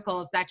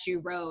articles that you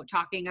wrote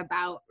talking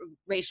about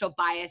racial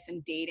bias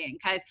in dating,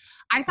 because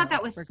I thought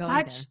that was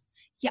such...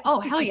 Yeah. Oh,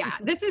 hell yeah.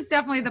 This is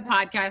definitely the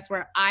podcast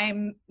where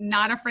I'm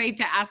not afraid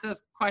to ask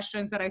those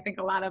questions that I think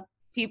a lot of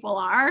people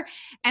are.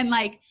 And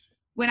like,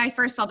 when I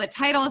first saw the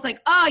title, I was like,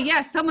 oh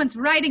yeah, someone's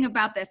writing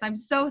about this. I'm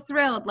so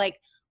thrilled. Like,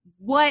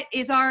 what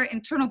is our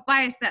internal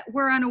bias that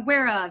we're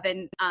unaware of?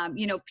 And,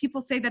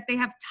 people say that they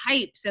have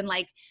types and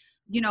like,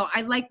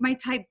 I like my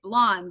type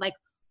blonde. Like,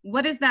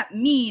 what does that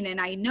mean?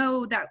 And I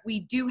know that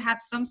we do have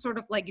some sort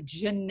of like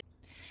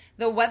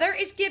The weather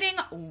is getting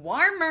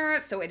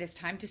warmer, so it is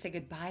time to say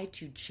goodbye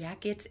to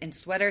jackets and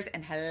sweaters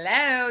and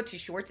hello to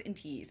shorts and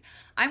tees.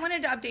 I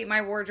wanted to update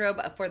my wardrobe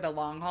for the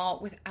long haul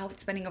without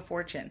spending a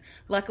fortune.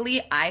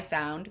 Luckily, I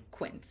found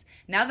Quince.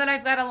 Now that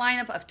I've got a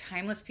lineup of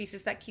timeless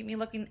pieces that keep me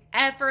looking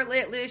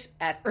effortlessly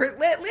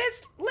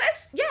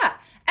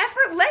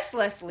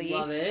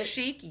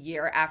chic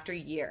year after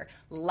year.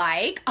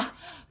 Like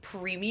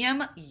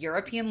premium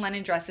European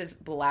linen dresses,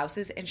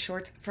 blouses, and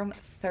shorts from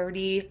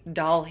 30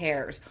 doll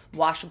hairs,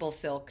 washable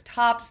silk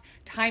tops,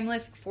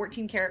 timeless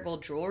 14-karat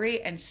gold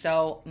jewelry, and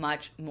so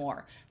much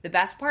more. The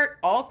best part,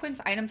 all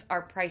Quince items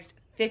are priced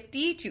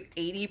 50 to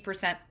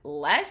 80%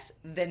 less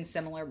than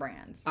similar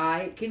brands.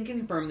 I can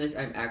confirm this.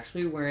 I'm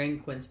actually wearing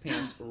Quince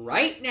pants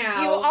right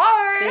now. You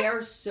are? They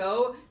are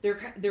so,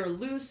 they're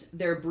loose,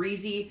 they're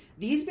breezy.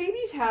 These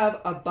babies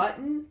have a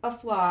button, a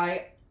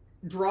fly,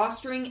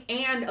 drawstring,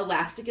 and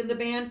elastic in the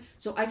band.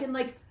 So I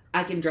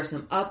can dress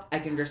them up, I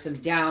can dress them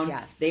down.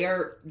 Yes.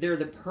 They're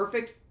the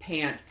perfect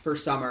pant for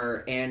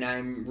summer, and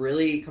I'm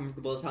really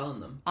comfortable as hell in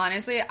them.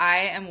 Honestly, I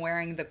am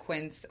wearing the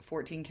Quince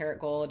 14 karat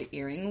gold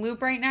earring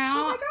loop right now.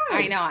 Oh my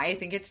God. I know. I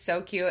think it's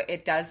so cute.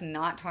 It does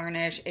not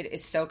tarnish. It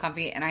is so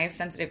comfy, and I have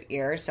sensitive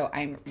ears, so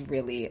I'm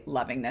really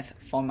loving this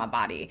for my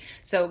body.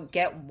 So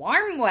get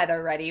warm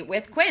weather ready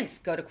with Quince.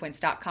 Go to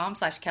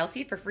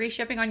quince.com/Kelsey for free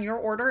shipping on your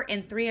order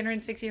and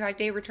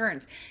 365-day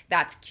returns.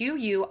 That's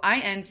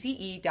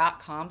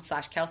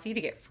QUINCE.com/Kelsey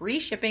to get free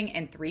shipping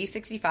and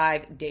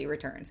 365-day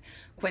returns.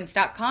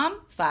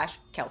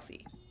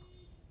 Quince.com/Kelsey.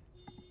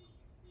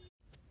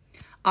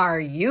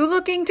 Are you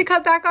looking to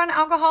cut back on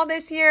alcohol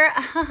this year?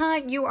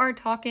 You are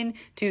talking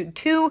to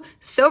two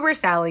sober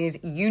Sallys.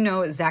 You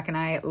know Zach and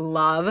I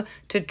love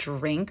to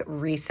drink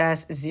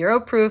Recess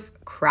Zero Proof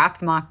craft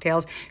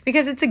mocktails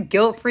because it's a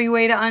guilt-free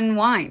way to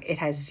unwind. It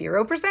has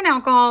 0%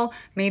 alcohol,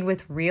 made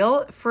with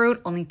real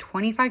fruit, only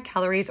 25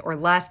 calories or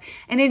less,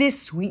 and it is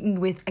sweetened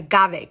with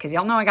agave because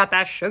y'all know I got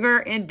that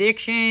sugar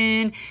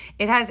addiction.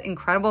 It has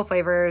incredible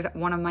flavors.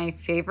 One of my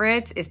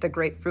favorites is the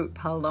grapefruit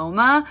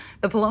Paloma.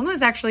 The Paloma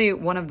is actually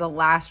one of the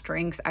last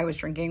drinks I was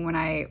drinking when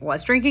I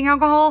was drinking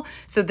alcohol.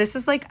 So this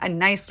is like a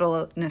nice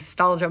little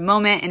nostalgia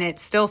moment, and it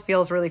still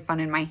feels really fun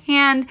in my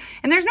hand.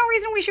 And there's no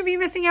reason we should be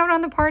missing out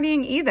on the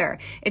partying either.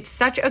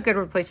 It's such a good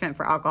replacement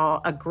for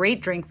alcohol, a great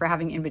drink for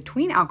having in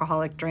between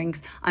alcoholic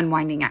drinks,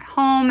 unwinding at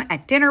home,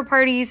 at dinner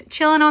parties,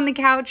 chilling on the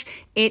couch.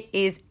 It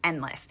is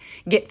endless.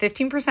 Get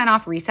 15%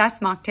 off Recess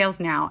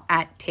mocktails now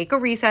at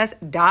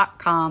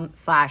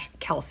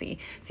takearecess.com/Kelsey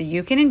so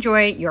you can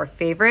enjoy your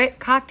favorite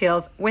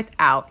cocktails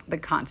without the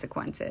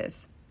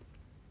consequences.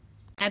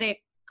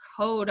 Genetic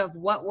code of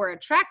what we're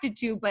attracted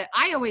to, but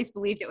I always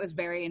believed it was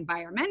very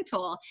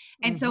environmental.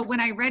 And so when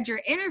I read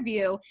your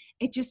interview,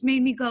 it just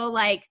made me go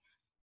like,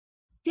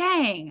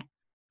 dang,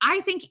 I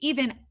think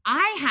even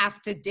I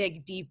have to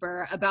dig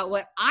deeper about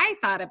what I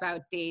thought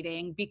about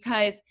dating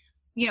because,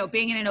 you know,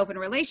 being in an open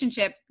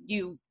relationship,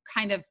 you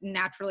kind of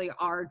naturally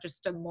are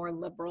just a more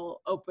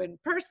liberal, open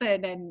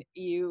person, and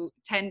you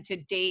tend to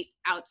date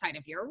outside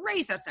of your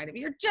race, outside of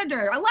your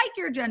gender. I like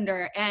your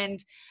gender.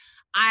 And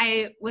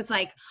I was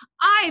like,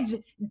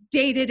 I've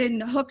dated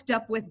and hooked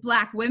up with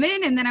Black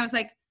women. And then I was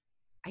like,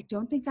 I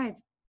don't think I've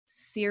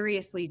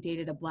seriously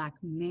dated a Black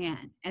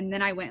man. And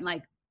then I went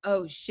like,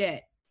 oh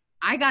shit,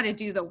 I got to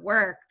do the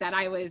work that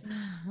I was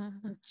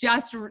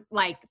just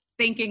like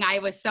thinking I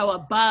was so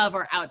above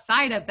or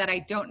outside of, that I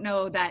don't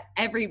know that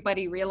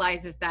everybody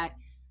realizes that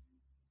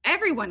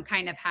everyone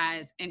kind of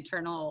has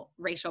internal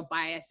racial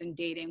bias in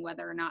dating,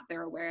 whether or not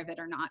they're aware of it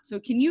or not. So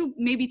can you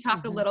maybe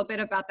talk a little bit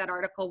about that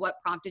article, what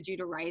prompted you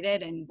to write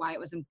it and why it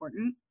was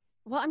important?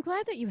 Well, I'm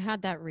glad that you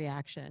had that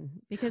reaction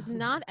because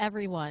not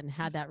everyone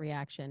had that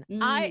reaction.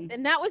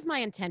 And that was my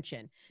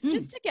intention,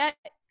 just to get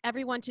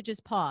everyone to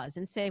just pause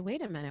and say,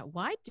 wait a minute,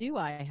 why do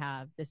I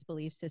have this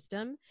belief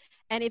system?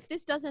 And if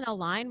this doesn't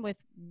align with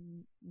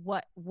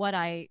what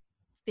I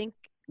think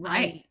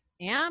I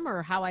am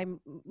or how I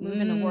move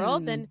in the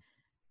world, then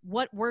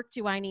what work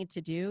do I need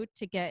to do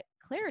to get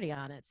clarity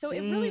on it? So it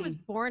really was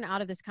born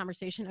out of this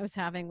conversation I was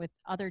having with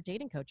other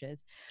dating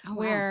coaches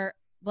where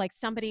like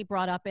somebody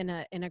brought up in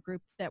a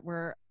group that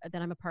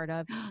I'm a part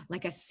of.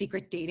 Like a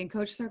secret dating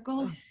coach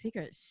circle? A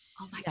secret.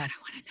 Oh my God, I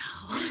want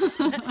to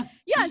know.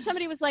 Yeah. And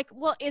somebody was like,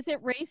 well, is it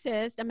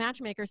racist? A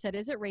matchmaker said,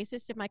 is it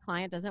racist if my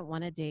client doesn't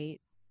want to date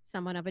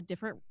someone of a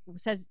different,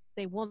 says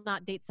they will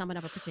not date someone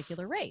of a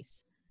particular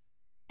race?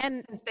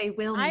 And they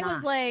will I not.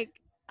 was like,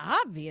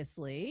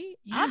 obviously,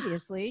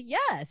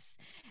 yes.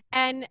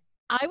 And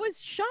I was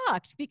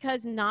shocked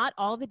because not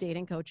all the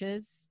dating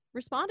coaches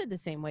responded the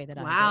same way that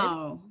I did.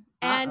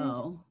 And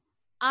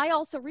I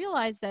also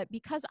realized that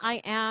because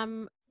I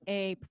am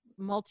a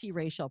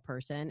multiracial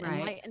person and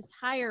my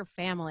entire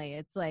family,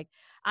 it's like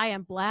I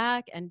am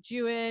Black and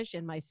Jewish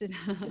and my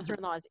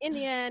sister-in-law is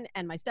Indian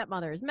and my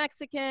stepmother is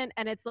Mexican.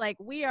 And it's like,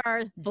 we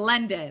are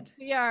blended.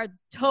 We are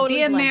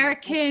totally the blended.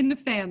 American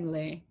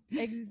family.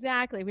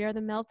 Exactly. We are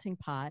the melting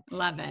pot.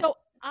 Love it. So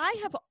I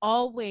have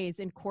always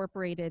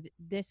incorporated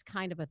this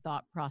kind of a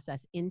thought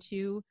process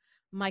into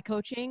my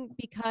coaching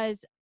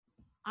because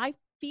I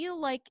feel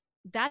like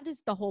that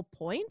is the whole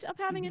point of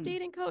having a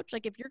dating coach.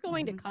 Like if you're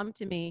going to come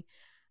to me,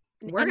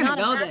 we're going to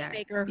go there.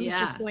 Matchmaker who's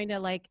just going to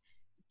like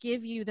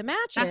give you the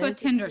matches. That's what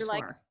Tinder's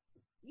like, for.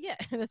 Yeah,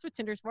 that's what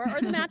Tinder's for. Or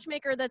the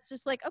matchmaker that's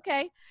just like,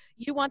 okay,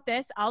 you want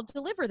this, I'll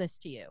deliver this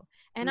to you.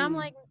 And I'm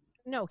like,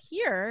 no,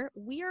 here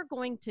we are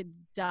going to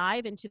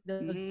dive into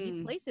those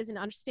deep places and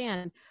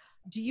understand,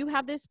 do you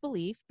have this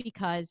belief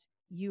because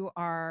you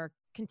are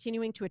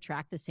continuing to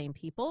attract the same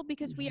people?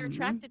 Because we are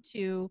attracted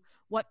to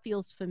what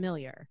feels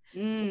familiar.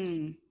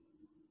 So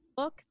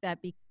book that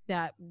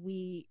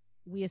we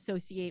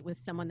associate with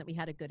someone that we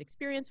had a good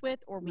experience with,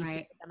 or we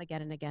date them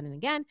again and again and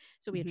again.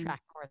 So we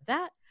attract more of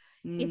that.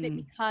 Is it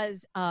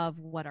because of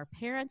what our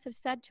parents have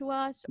said to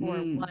us or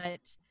what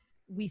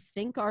we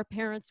think our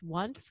parents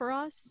want for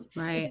us?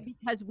 Is it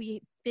because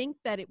we think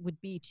that it would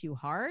be too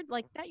hard?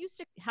 Like that used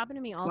to happen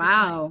to me all the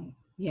time.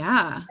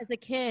 Yeah. As a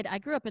kid, I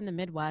grew up in the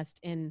Midwest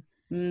in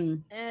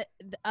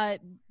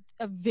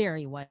a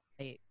very white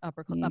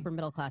upper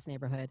middle class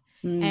neighborhood.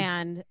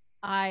 And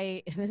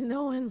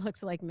no one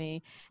looked like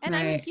me. And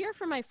I would hear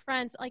from my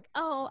friends like,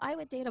 oh, I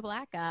would date a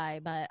black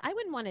guy, but I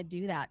wouldn't want to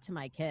do that to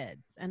my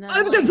kids. And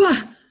I'm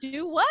like,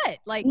 do what?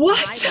 Like,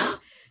 what?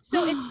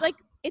 So it's like,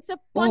 it's a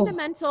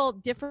fundamental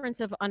difference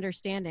of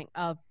understanding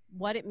of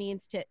what it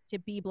means to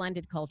be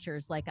blended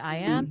cultures like I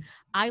am.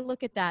 I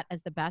look at that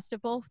as the best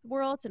of both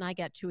worlds, and I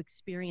get to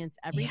experience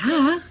everything.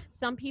 Yeah.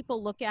 Some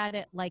people look at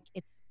it like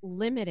it's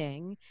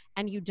limiting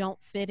and you don't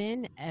fit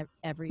in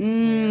everywhere,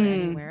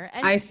 anywhere.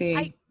 And I see.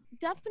 I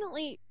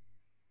definitely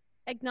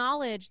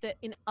acknowledge that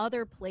in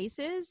other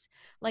places,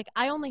 like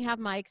I only have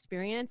my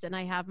experience and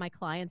I have my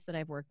clients that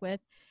I've worked with,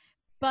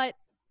 but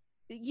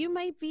you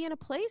might be in a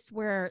place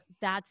where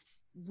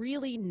that's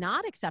really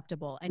not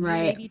acceptable and you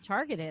may be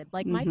targeted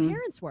like my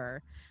parents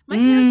were. My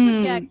parents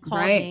would get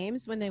called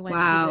names when they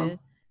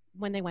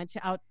went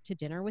out to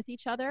dinner with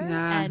each other,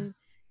 and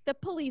the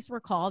police were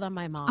called on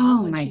my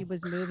mom when she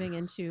was moving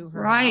into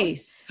her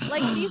house.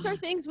 Like, these are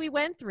things we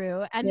went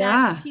through, and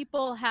that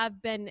people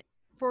have been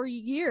for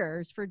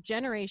years, for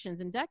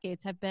generations and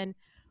decades, have been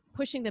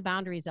pushing the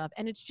boundaries of.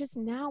 And it's just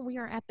now we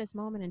are at this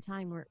moment in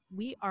time where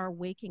we are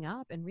waking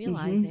up and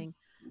realizing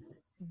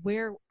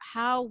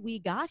how we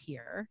got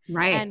here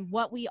and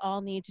what we all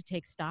need to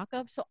take stock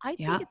of. So I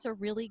think it's a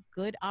really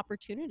good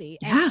opportunity.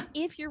 And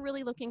if you're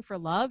really looking for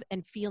love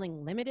and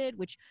feeling limited,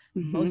 which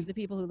most of the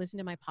people who listen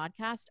to my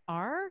podcast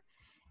are,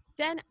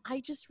 then I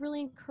just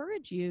really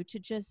encourage you to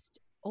just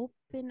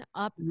open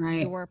up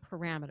your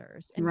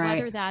parameters. And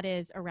whether that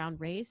is around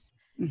race,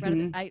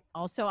 I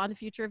also, on the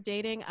future of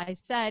dating, I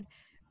said,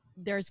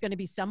 there's going to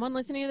be someone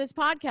listening to this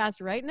podcast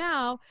right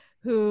now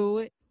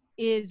who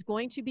is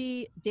going to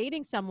be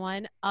dating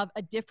someone of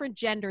a different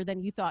gender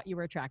than you thought you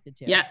were attracted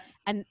to. Yeah.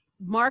 And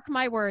mark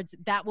my words,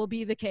 that will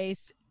be the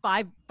case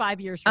five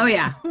years from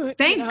now.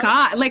 Thank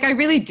God. Like, I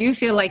really do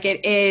feel like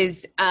it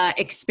is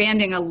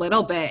expanding a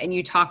little bit. And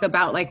you talk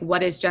about like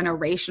what is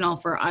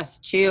generational for us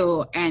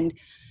too. And,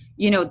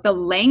 you know, the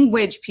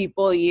language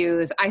people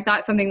use. I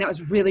thought something that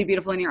was really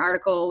beautiful in your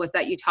article was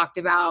that you talked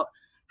about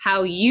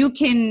how you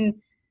can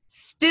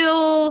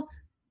still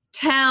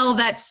tell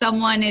that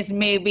someone is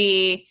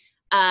maybe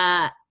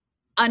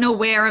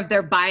unaware of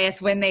their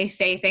bias when they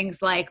say things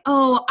like,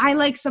 oh, I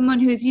like someone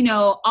who's, you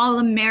know, all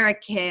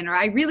American, or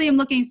I really am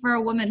looking for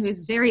a woman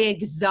who's very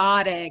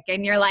exotic.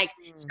 And you're like,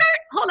 skirt,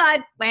 hold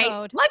on, wait,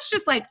 let's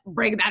just like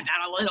bring that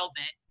down a little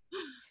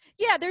bit.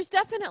 Yeah, there's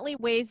definitely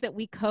ways that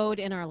we code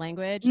in our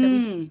language that we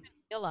don't even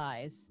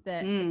realize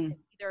that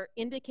either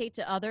indicate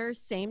to others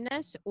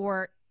sameness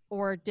or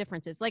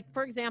differences. Like,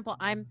 for example,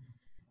 I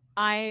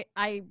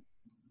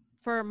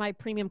for my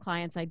premium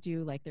clients, I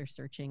do like their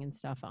searching and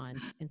stuff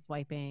and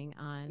swiping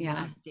on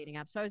dating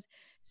apps. So I was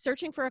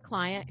searching for a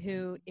client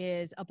who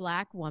is a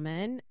Black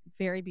woman,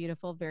 very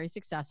beautiful, very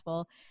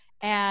successful.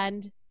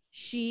 And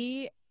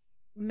she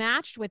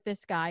matched with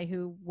this guy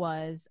who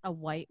was a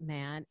white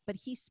man, but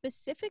he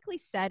specifically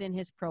said in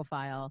his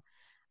profile,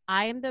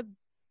 I am the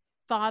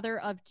father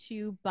of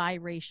 2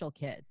 biracial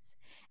kids.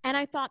 And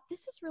I thought,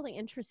 this is really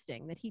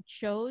interesting that he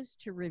chose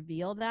to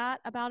reveal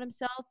that about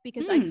himself,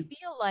 because I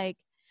feel like,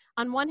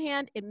 on one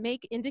hand, it may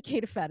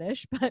indicate a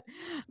fetish, but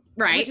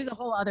which is a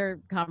whole other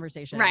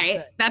conversation.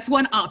 Right. That's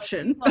one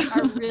option. People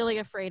are really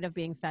afraid of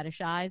being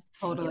fetishized.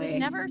 Totally. It was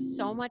never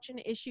so much an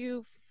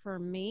issue for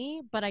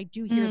me, but I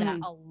do hear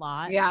that a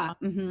lot. Yeah.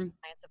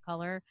 Clients of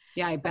color.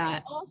 Yeah, I bet.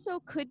 It also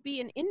could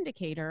be an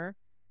indicator.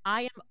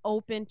 I am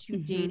open to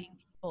dating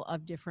people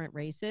of different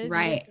races.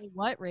 Right.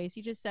 What race?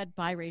 He just said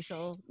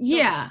biracial.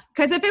 Yeah.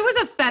 Because if it was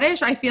a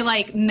fetish, I feel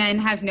like men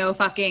have no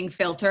fucking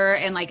filter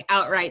and like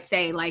outright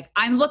say like,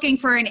 I'm looking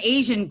for an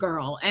Asian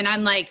girl. And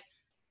I'm like,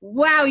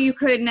 wow, you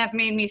couldn't have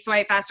made me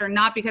swipe faster.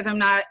 Not because I'm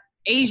not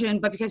Asian,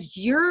 but because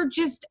you're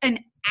just an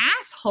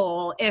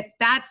asshole if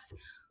that's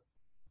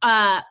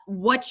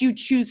what you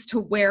choose to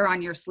wear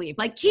on your sleeve.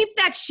 Like, keep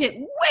that shit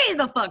way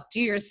the fuck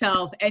to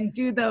yourself and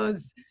do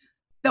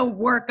the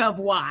work of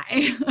why.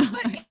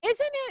 But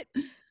isn't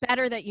it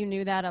better that you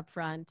knew that up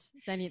front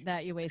than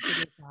that you wasted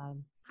your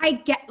time? I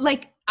get,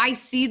 like, I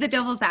see the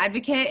devil's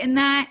advocate in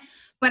that,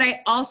 but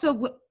I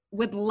also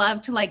would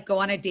love to like go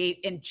on a date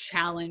and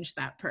challenge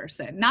that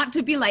person. Not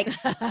to be like,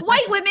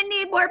 white women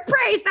need more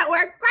praise, that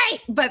we're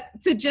great, but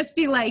to just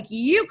be like,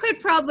 you could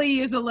probably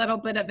use a little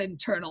bit of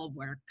internal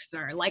work,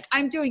 sir. Like,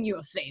 I'm doing you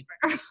a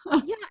favor.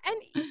 Yeah.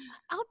 And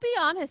I'll be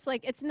honest,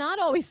 like, it's not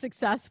always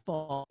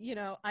successful. You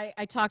know,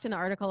 I talked in the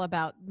article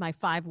about my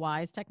 5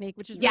 whys technique,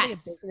 which is really a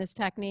business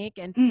technique.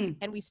 And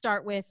we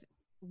start with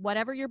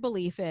whatever your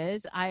belief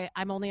is.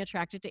 I'm only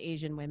attracted to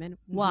Asian women.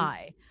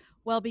 Why?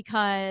 Well,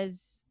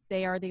 because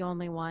they are the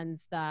only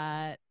ones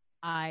that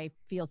I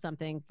feel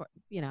something for,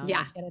 you know,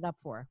 get it up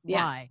for.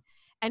 Why?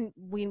 And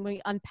when we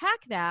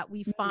unpack that,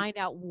 we find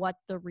out what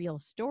the real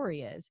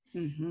story is.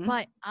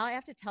 But I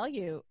have to tell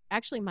you,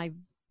 actually, my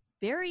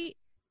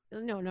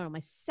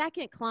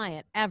second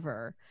client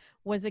ever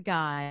was a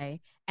guy,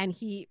 and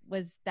he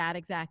was that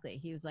exactly.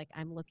 He was like,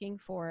 I'm looking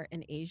for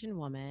an Asian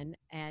woman,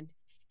 and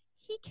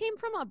he came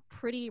from a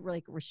pretty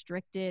like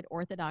restricted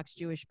Orthodox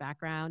Jewish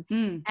background.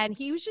 Mm. And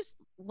he was just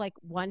like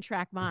one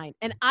track mind.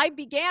 And I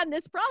began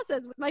this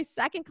process with my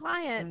second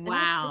client. And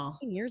that was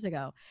 15 years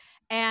ago.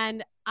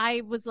 And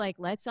I was like,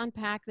 let's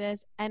unpack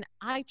this. And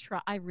I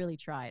really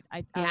tried.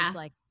 I was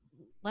like,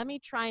 let me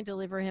try and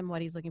deliver him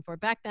what he's looking for.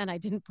 Back then, I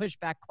didn't push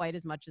back quite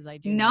as much as I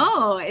do now.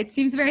 No, it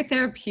seems very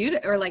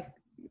therapeutic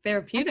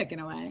in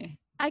a way.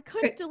 I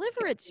couldn't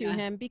deliver it to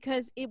him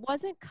because it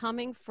wasn't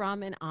coming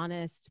from an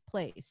honest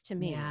place to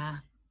me. Yeah.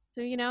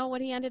 So you know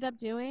what he ended up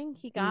doing?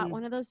 He got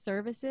one of those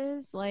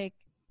services like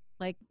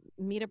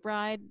Meet a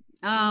Bride.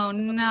 Oh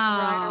no.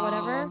 Bride or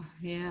whatever.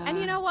 Yeah. And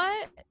you know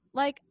what?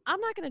 Like, I'm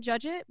not going to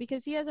judge it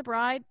because he has a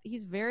bride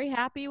he's very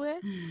happy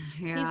with.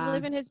 Yeah. He's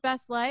living his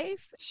best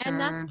life. Sure. And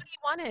that's what he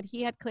wanted.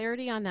 He had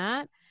clarity on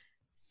that.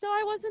 So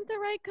I wasn't the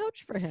right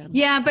coach for him.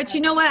 Yeah, but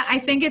you know what? I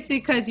think it's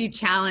because you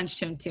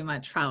challenged him too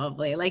much,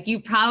 probably. Like, you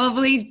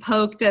probably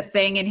poked a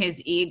thing in his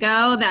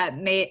ego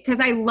that because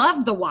I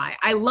love the why.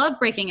 I love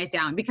breaking it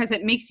down because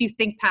it makes you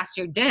think past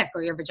your dick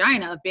or your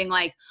vagina of being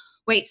like,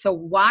 wait, so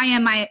why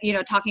am I,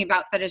 talking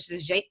about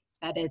fetishization?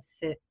 It's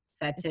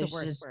the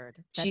worst word.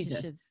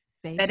 Jesus.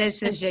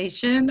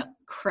 Fetishization,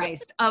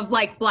 Christ, of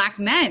like Black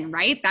men,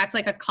 right? That's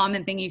like a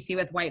common thing you see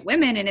with white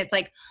women. And it's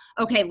like,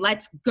 okay,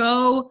 let's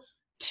go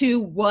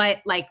to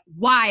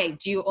why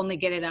do you only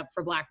get it up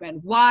for Black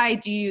men? Why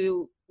do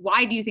you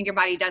think your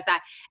body does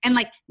that? And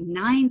like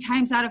 9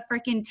 times out of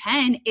freaking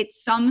 10,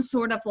 it's some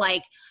sort of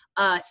like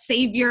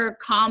savior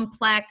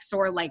complex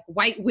or like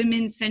white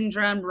women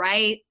syndrome,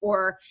 right?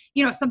 Or,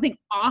 something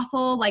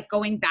awful, like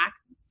going back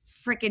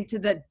freaking to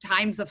the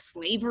times of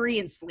slavery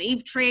and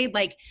slave trade.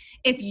 Like,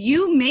 if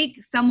you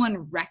make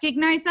someone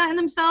recognize that in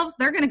themselves,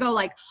 they're going to go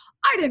like,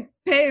 I didn't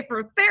pay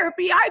for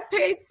therapy. I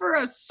paid for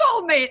a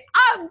soulmate.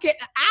 I'm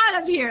getting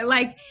out of here.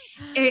 Like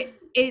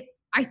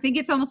I think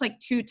it's almost like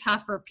too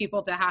tough for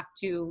people to have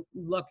to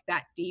look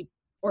that deep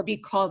or be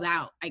called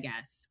out, I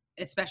guess,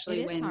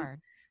 especially when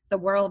the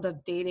world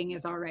of dating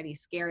is already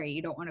scary.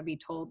 You don't want to be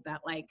told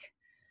that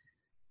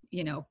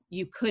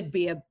you could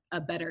be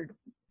a better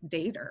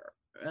dater,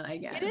 I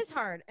guess. It is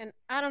hard. And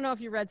I don't know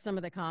if you read some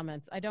of the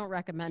comments. I don't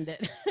recommend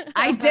it.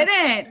 I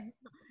didn't.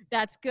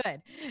 That's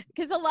good.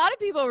 Because a lot of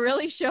people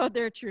really showed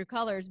their true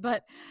colors.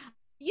 But,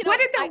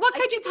 what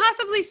could you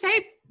possibly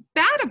say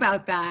bad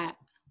about that?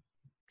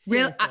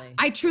 Really?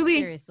 I truly,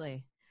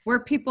 seriously.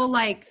 Were people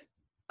like,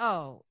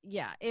 oh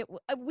yeah,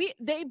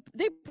 they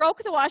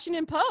broke the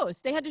Washington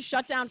Post. They had to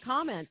shut down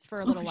comments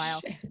for a little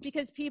while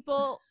because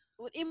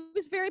it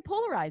was very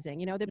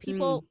polarizing. The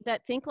people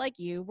that think like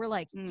you were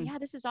like, yeah,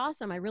 this is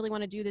awesome. I really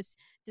want to do this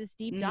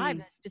deep dive,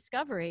 this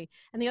discovery.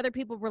 And the other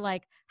people were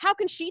like, how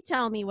can she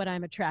tell me what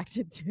I'm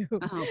attracted to?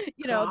 Oh,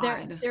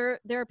 there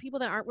are people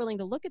that aren't willing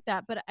to look at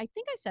that. But I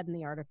think I said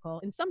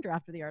in some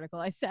draft of the article,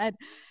 I said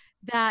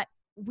that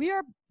we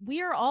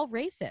are all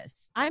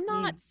racist. I'm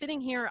not sitting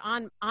here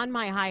on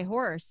my high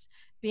horse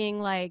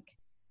being like,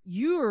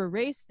 you're a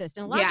racist.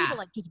 And a lot of people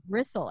like just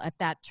bristle at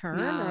that term.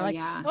 They're like,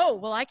 oh,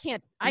 well, I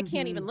can't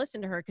even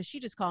listen to her because she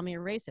just called me a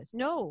racist.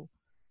 No,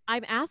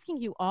 I'm asking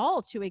you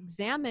all to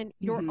examine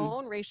your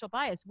own racial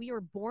bias. We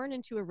were born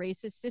into a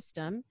racist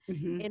system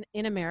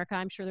in America.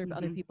 I'm sure there are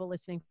other people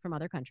listening from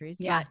other countries.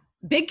 Yeah.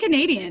 Big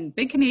Canadian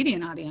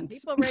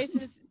audience.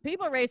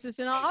 People racist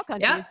in all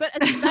countries, but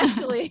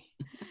especially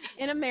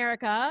in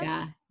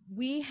America,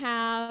 we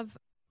have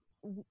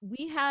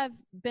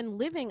been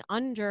living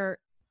under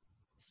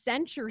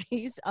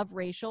centuries of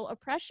racial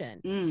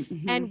oppression.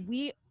 And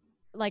we,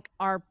 like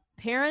our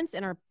parents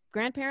and our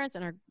grandparents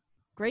and our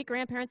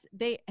great-grandparents,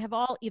 they have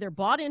all either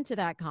bought into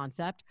that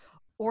concept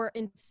or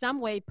in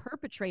some way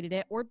perpetrated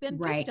it or been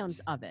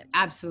victims of it.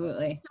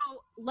 Absolutely. So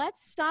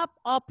let's stop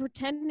all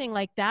pretending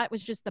like that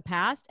was just the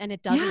past and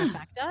it doesn't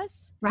affect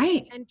us.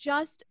 Right. And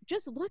let's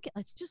just look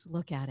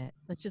at it.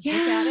 Let's look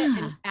at it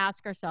and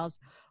ask ourselves,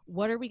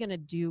 what are we going to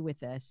do with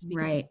this?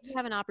 Because we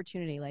have an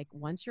opportunity. Like,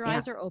 once your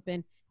eyes are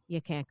open,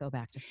 you can't go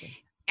back to sleep.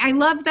 I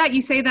love that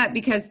you say that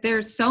because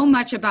there's so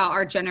much about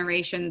our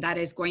generation that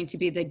is going to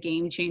be the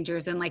game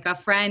changers. And like, a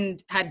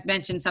friend had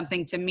mentioned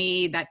something to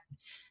me that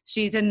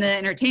she's in the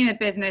entertainment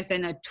business,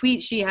 and a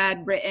tweet she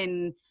had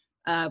written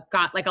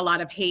got like a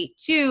lot of hate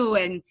too.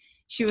 And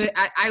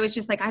I was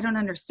just like, I don't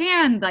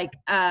understand. Like,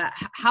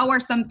 how are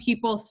some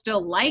people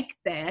still like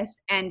this?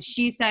 And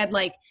she said,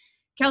 like,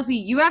 Kelsey,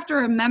 you have to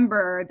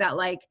remember that,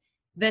 like,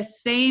 the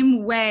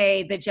same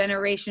way the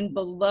generation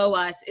below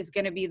us is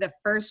going to be the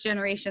first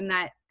generation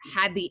that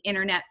had the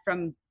internet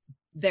from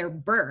their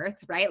birth,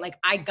 right? Like,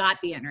 I got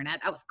the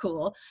internet. That was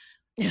cool.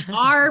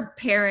 Our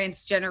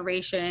parents'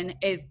 generation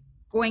is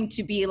going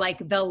to be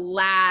like the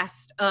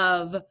last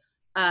of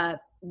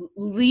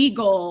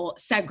legal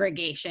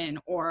segregation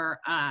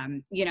or,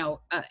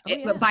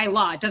 by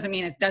law. It doesn't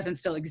mean it doesn't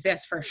still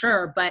exist for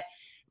sure, but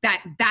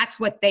that's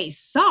what they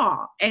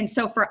saw. And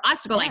so for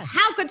us to go like,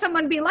 how could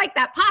someone be like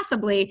that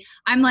possibly?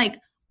 I'm like,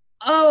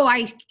 oh,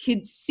 I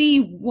could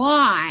see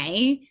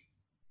why.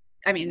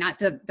 I mean,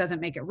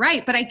 doesn't make it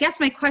right. But I guess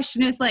my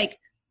question is like,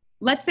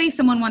 let's say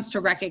someone wants to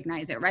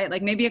recognize it, right?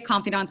 Like maybe a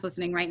confidant's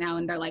listening right now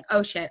and they're like,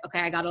 oh shit, okay,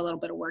 I got a little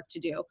bit of work to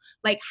do.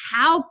 Like,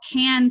 how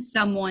can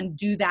someone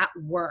do that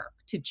work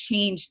to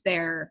change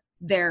their,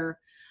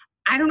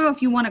 I don't know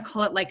if you want to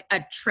call it like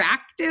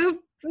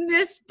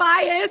attractiveness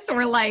bias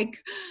or like,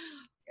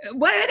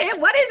 what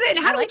is it?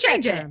 How do we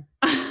change it?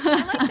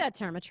 I like that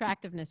term,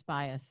 attractiveness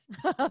bias.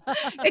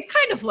 It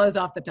kind of flows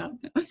off the tongue.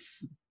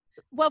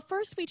 Well,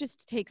 first we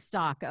just take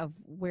stock of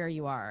where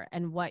you are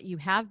and what you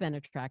have been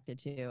attracted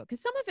to.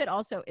 Because some of it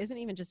also isn't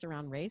even just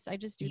around race. I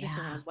just do this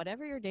around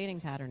whatever your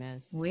dating pattern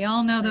is. We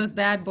all know those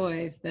bad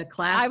boys, the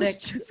classic. I was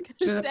just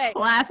going to say,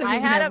 classic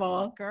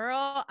example.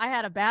 I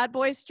had a bad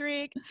boy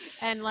streak.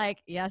 And like,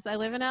 yes, I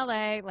live in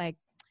LA. Like,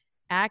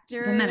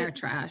 actor. The men are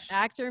trash.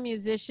 Actor,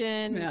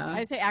 musician. Yeah.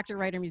 I say actor,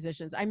 writer,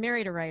 musicians. I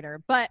married a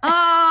writer, but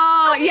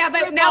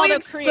but now we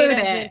exclude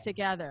it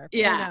together.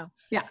 Yeah, you know?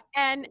 Yeah.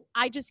 And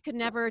I just could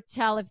never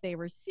tell if they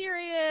were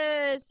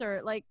serious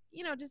or like,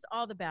 you know, just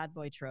all the bad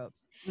boy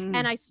tropes.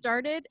 And I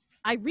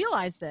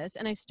realized this,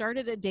 and I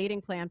started a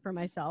dating plan for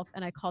myself,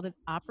 and I called it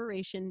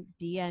Operation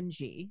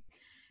DNG.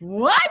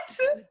 What?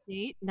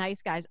 Date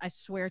nice guys. I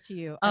swear to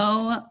you.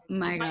 Oh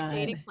my God. My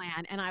dating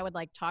plan. And I would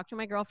like talk to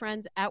my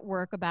girlfriends at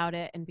work about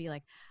it and be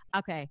like,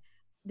 okay,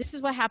 this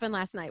is what happened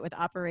last night with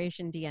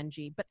Operation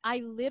DNG. But I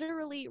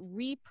literally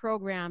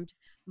reprogrammed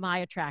my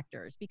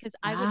attractors because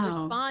I would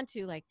respond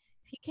to like,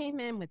 if he came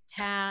in with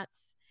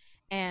tats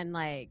and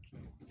like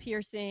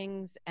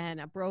piercings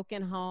and a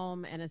broken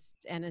home and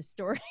a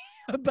story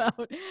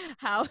about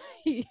how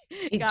he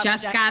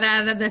just got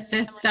out of the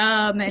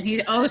system and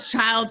he owes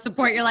child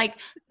support. You're like,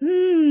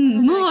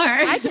 more.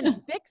 I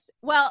can fix.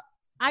 Well,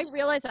 I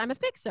realize I'm a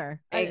fixer.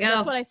 There you go.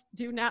 That's what I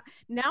do now.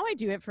 Now I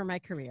do it for my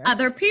career.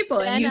 Other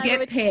people, and you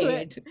get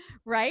paid.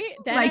 Right?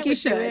 Then like I would you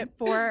should. do it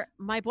for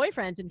my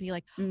boyfriends and be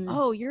like,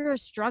 oh, you're a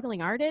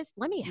struggling artist?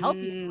 Let me help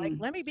you. Like,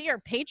 let me be your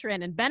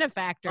patron and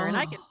benefactor, and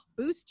I can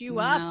boost you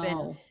up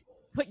and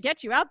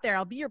get you out there.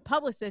 I'll be your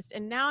publicist.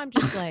 And now I'm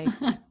just like,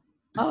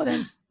 oh,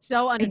 that's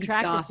so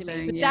unattractive to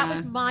me. But that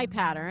was my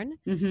pattern.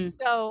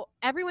 So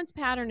everyone's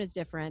pattern is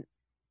different.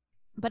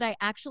 But I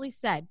actually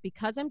said,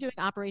 because I'm doing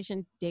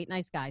Operation Date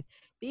Nice Guys,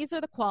 these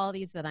are the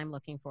qualities that I'm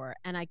looking for.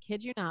 And I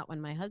kid you not,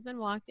 when my husband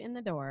walked in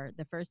the door,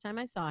 the first time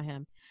I saw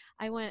him,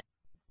 I went,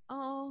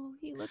 oh,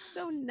 he looks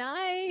so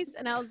nice.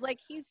 And I was like,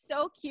 he's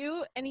so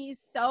cute and he's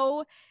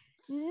so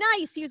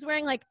nice. He was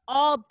wearing like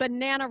all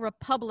Banana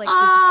Republic,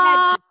 just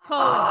head to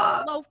toe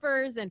and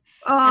loafers. And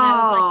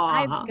I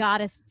was like, I've got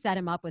to set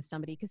him up with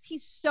somebody because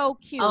he's so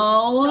cute.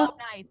 So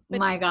nice. But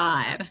my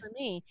God. For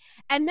me.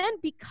 And then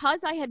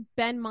because I had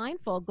been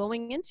mindful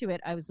going into it,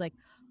 I was like,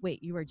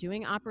 wait, you are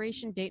doing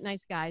Operation Date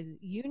Nice Guys.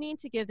 You need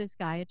to give this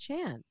guy a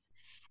chance.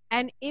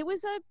 And it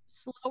was a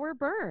slower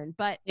burn,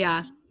 but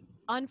it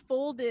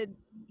unfolded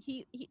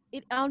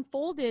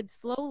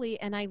slowly,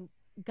 and I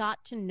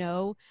got to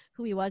know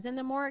who he was. And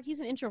the more he's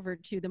an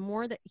introvert too, the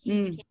more that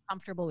he became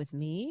comfortable with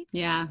me,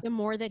 the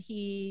more that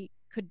he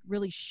could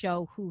really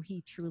show who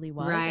he truly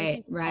was.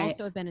 Right.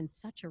 Also have been in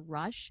such a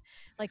rush.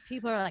 Like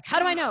people are like, how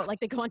do I know?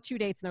 Like they go on 2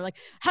 dates and they're like,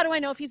 how do I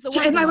know if he's the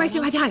one? Am I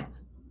wasting my time?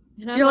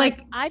 And I'm You're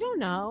like, I don't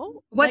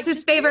know. What's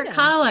his favorite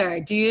color?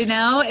 Do you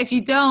know? If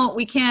you don't,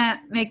 we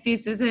can't make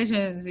these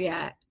decisions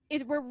yet.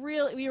 We were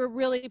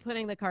really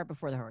putting the cart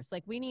before the horse.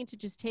 Like we need to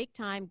just take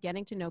time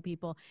getting to know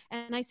people.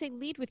 And I say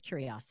lead with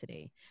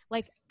curiosity.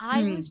 Like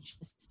I was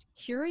just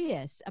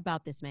curious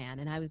about this man.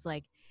 And I was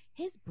like,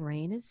 his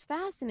brain is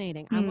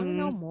fascinating. I want to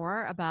know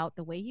more about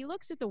the way he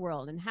looks at the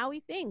world and how he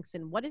thinks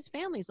and what his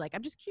family's like.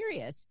 I'm just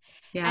curious.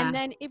 Yeah. And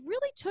then it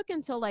really took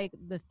until like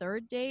the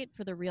third date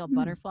for the real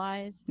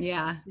butterflies.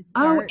 Yeah.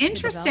 Oh,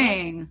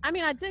 interesting. I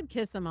mean, I did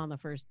kiss him on the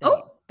first date,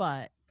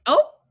 but.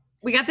 Oh,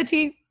 we got the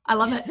tea. I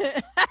love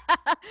it.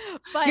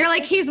 But you're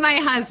like, he's my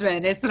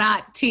husband. It's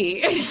not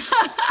tea.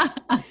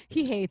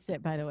 He hates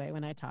it, by the way,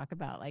 when I talk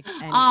about like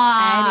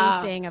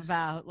anything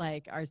about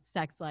like our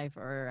sex life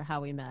or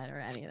how we met or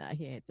any of that.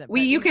 He hates it.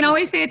 You can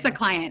always say it's a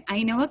client.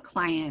 I know a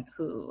client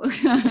who.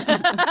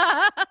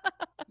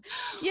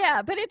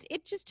 Yeah, but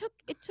it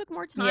took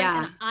more time.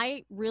 Yeah. And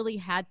I really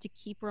had to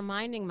keep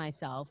reminding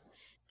myself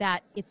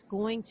that it's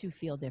going to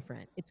feel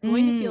different. It's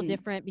going to feel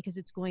different because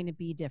it's going to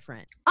be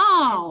different.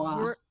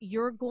 Oh,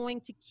 you're going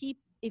to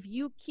if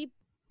you keep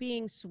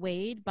being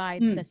swayed by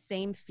the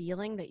same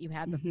feeling that you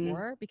had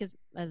before, because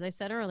as I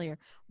said earlier,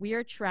 we are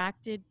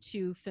attracted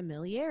to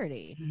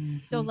familiarity.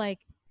 So like,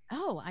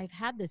 oh, I've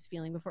had this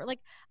feeling before.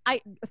 Like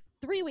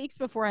 3 weeks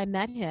before I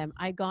met him,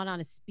 I'd gone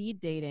on a speed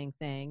dating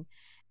thing.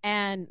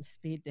 And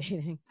speed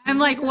dating. I'm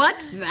like,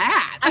 what's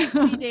that? I was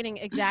speed dating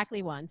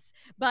exactly once,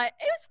 but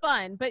it was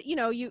fun. But you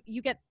know,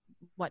 you get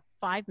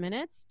 5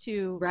 minutes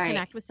to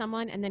connect with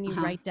someone, and then you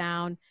write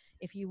down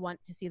if you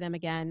want to see them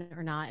again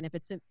or not. And if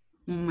it's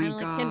kind of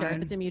like Tinder,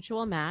 if it's a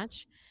mutual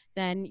match,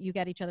 then you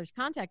get each other's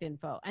contact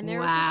info. And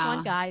there was this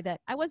one guy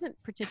that I wasn't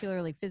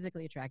particularly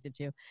physically attracted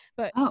to,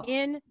 but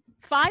in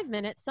 5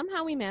 minutes,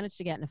 somehow we managed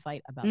to get in a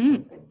fight about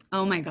something.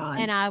 Oh my God.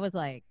 And I was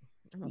like,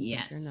 I'm gonna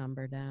put your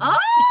number down. Oh!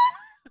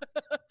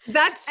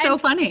 That's so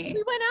funny.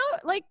 We went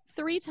out like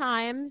 3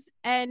 times,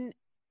 and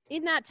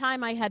in that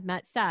time I had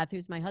met Seth,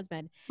 who's my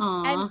husband.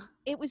 And Aw.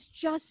 it was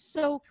just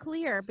so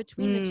clear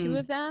between the two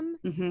of them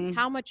Mm-hmm.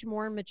 how much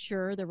more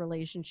mature the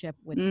relationship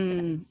with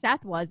Mm.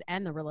 Seth was,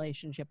 and the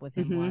relationship with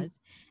him Mhm. was,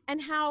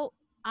 and how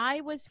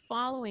I was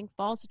following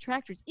false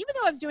attractors. Even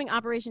though I was doing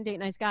Operation Date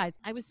Nice Guys,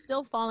 I was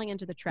still falling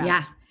into the trap.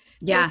 Yeah. So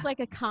Yeah. it's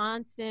like a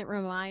constant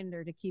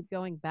reminder to keep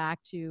going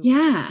back to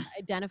Yeah.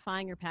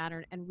 identifying your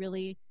pattern and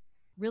really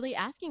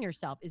asking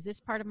yourself, is this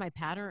part of my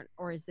pattern,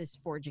 or is this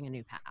forging a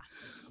new path?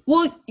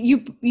 Well,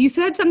 you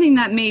said something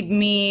that made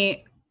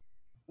me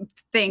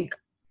think,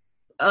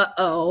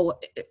 uh-oh,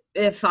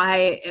 if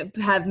I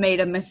have made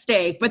a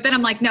mistake. But then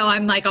I'm like, no,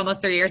 I'm like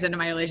almost 3 years into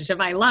my relationship.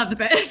 I love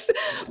this.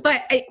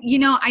 But,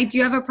 I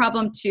do have a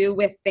problem too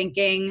with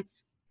thinking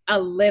a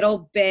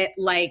little bit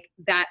like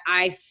that.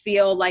 I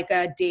feel like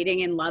a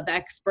dating and love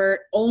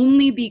expert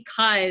only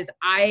because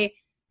I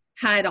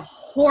had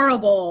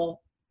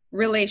horrible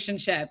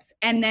relationships.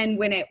 And then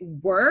when it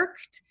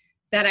worked,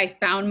 that I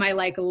found my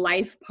like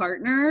life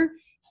partner,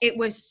 it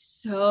was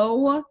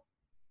so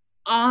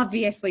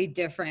obviously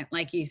different,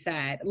 like you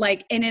said,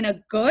 like, and in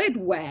a good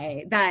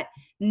way, that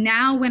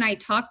now when I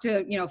talk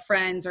to,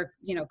 friends or,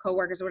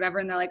 coworkers or whatever,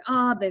 and they're like,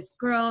 oh, this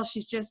girl,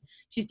 she's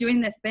doing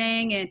this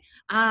thing and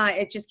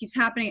it just keeps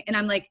happening. And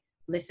I'm like,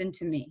 listen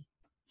to me.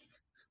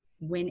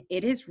 When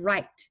it is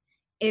right,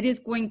 it is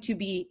going to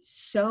be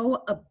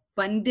so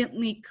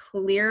abundantly,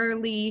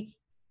 clearly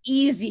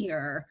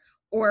easier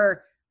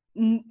or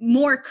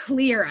more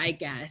clear, I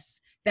guess,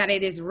 that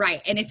it is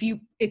right. And if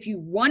you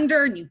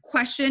wonder and you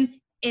question,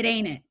 it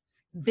ain't it.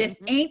 This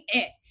ain't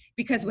it.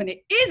 Because when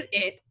it is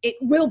it, it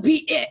will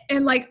be it.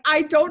 And like,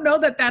 I don't know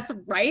that that's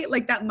right.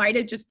 Like that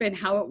might've just been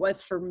how it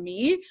was for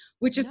me,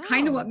 which is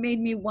kind of what made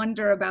me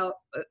wonder about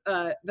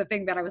the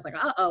thing that I was like,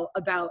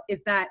 about,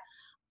 is that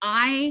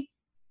I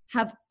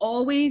have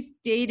always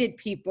dated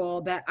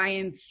people that I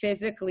am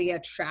physically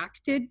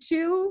attracted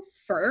to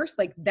first.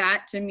 Like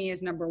that to me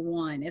is number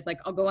one, is like,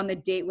 I'll go on the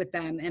date with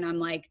them and I'm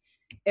like,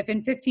 if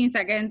in 15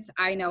 seconds,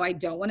 I know I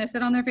don't want to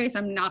sit on their face,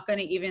 I'm not going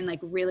to even like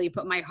really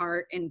put my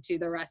heart into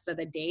the rest of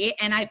the date.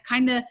 And I've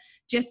kind of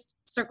just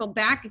circled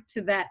back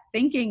to that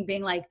thinking,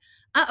 being like,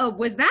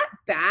 was that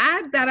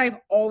bad that I've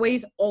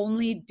always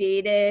only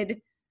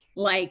dated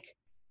like,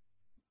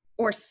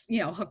 or,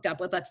 hooked up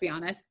with, let's be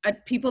honest,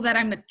 people that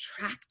I'm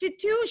attracted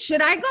to?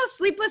 Should I go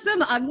sleep with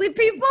some ugly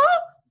people?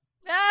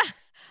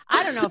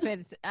 I don't know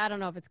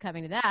if it's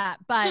coming to that,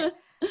 but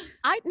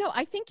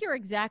I think you're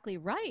exactly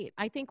right.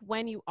 I think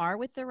when you are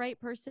with the right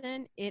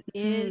person, it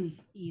is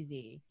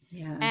easy.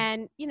 Yeah.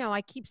 And,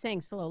 I keep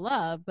saying slow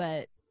love,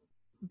 but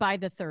by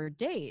the third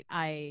date,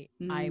 I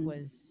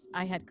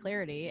had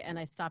clarity and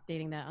I stopped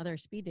dating that other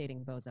speed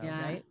dating bozo,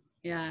 right?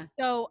 Yeah.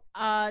 So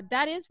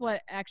that is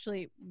what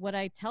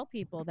I tell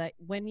people, that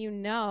when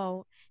it's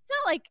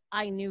not like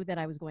I knew that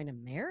I was going to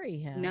marry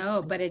him.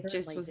 No, but it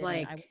just was didn't.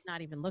 like, I was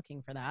not even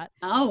looking for that.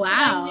 Oh,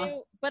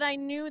 wow. But I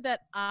knew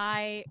that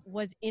I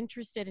was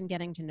interested in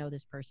getting to know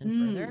this person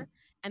further.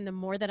 And the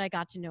more that I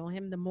got to know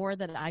him, the more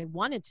that I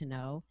wanted to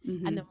know,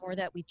 and the more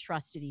that we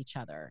trusted each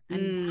other.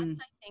 And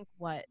that's, I think,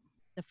 what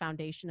the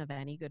foundation of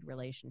any good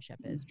relationship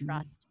is: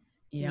 trust,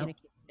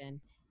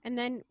 communication. And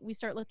then we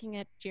start looking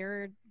at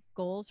shared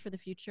goals for the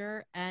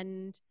future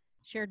and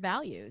shared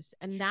values.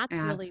 And that's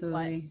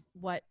really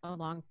what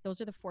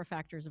those are the 4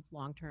 factors of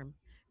long-term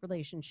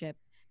relationship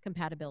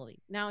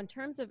compatibility. Now, in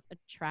terms of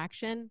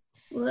attraction,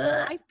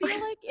 I feel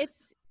like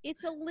it's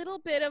a little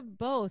bit of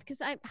both. Because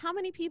how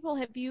many people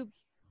have you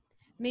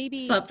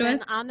maybe slept been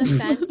with on the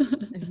fence?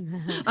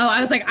 Oh, I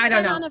was like, I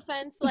don't know. On the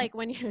fence, like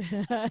when you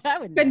I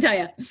wouldn't couldn't tell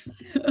you.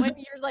 when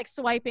you're like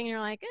swiping, you're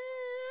like,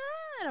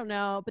 I don't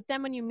know. But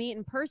then when you meet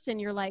in person,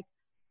 you're like,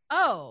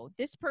 oh,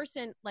 this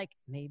person, like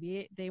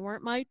maybe they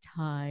weren't my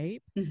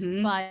type,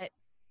 but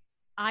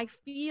I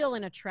feel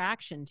an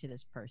attraction to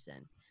this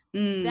person.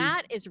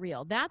 That is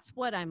real. That's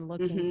what I'm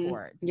looking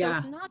for. So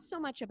it's not so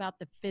much about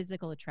the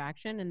physical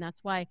attraction. And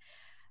that's why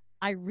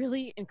I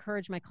really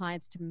encourage my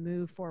clients to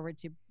move forward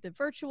to the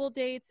virtual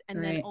dates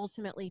and then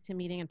ultimately to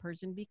meeting in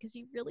person, because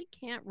you really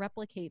can't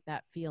replicate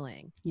that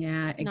feeling.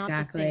 Yeah,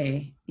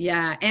 exactly.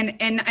 Yeah.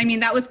 And I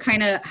mean, that was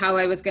kind of how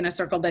I was going to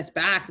circle this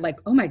back. Like,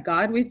 oh my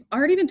God, we've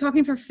already been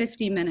talking for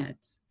 50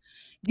 minutes.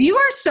 You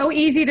are so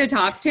easy to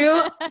talk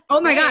to.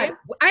 Oh my God,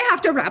 I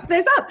have to wrap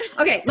this up.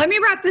 Okay, let me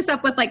wrap this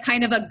up with like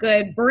kind of a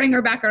good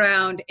bringer back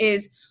around,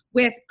 is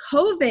with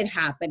COVID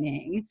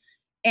happening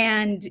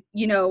and,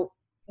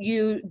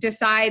 you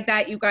decide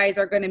that you guys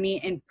are going to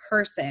meet in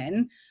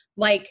person,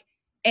 like,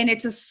 and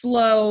it's a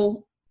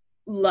slow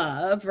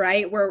love,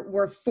 right?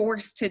 We're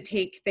forced to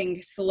take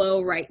things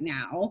slow right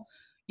now.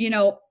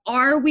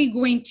 Are we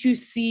going to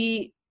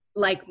see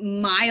like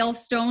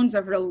milestones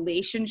of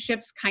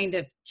relationships kind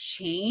of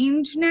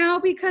change now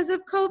because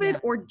of COVID?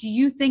 Or do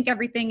you think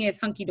everything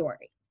is hunky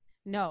dory?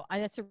 No,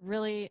 that's a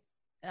really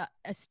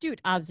astute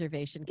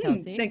observation,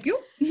 Kelsey. Thank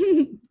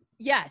you.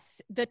 Yes,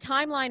 the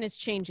timeline is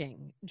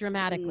changing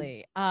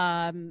dramatically.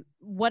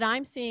 What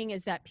I'm seeing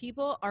is that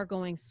people are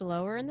going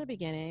slower in the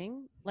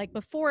beginning. Like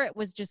before, it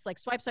was just like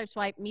swipe, swipe,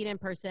 swipe, meet in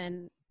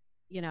person,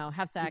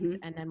 have sex,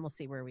 and then we'll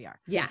see where we are.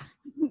 Yeah.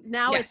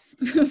 Now Yes.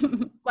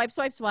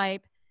 it's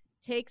swipe,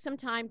 take some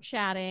time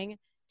chatting,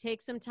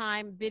 take some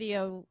time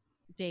video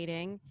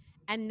dating,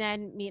 and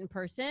then meet in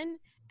person.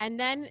 And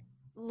then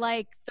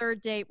like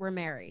third date, we're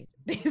married.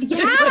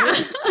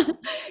 Yeah.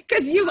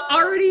 Because you've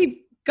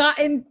already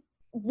gotten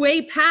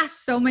way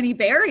past so many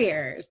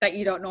barriers that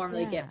you don't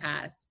normally get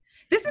past.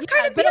 This is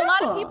kind of beautiful.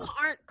 But a lot of people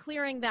aren't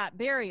clearing that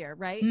barrier,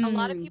 right? A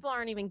lot of people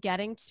aren't even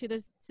getting to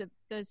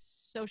the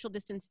social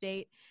distance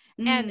date.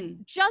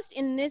 And just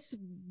in this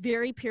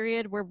very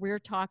period where we're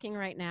talking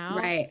right now,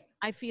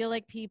 I feel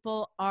like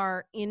people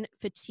are in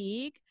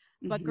fatigue.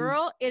 But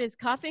girl, it is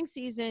cuffing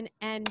season,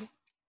 and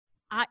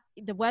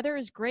the weather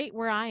is great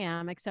where I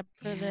am, except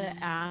for the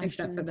ash,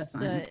 except for the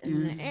sun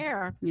in the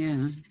air.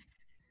 Yeah.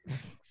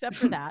 Except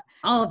for that.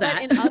 All of that.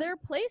 But in other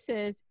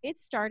places,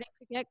 it's starting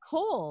to get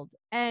cold.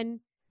 And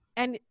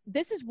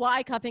this is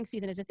why cuffing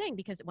season is a thing,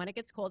 because when it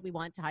gets cold, we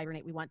want to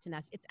hibernate, we want to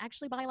nest. It's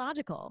actually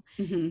biological.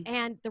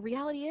 And the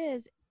reality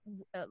is,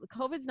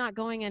 COVID's not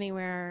going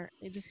anywhere,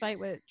 despite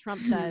what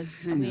Trump says.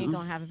 We ain't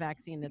gonna have a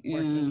vaccine that's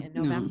working in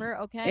November.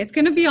 Okay, it's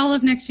gonna be all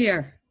of next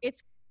year. I'm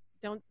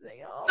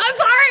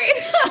sorry.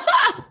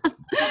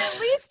 At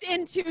least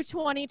into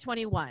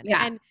 2021.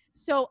 Yeah. And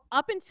so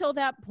up until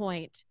that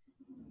point,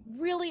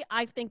 really,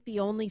 I think the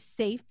only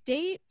safe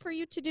date for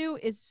you to do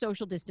is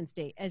social distance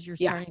date, as you're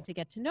starting to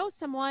get to know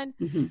someone.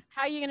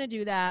 How are you going to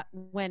do that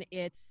when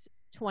it's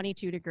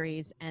 22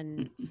 degrees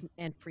and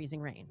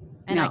freezing rain?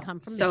 And I come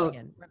from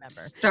Michigan, remember.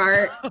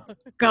 Start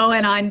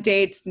going on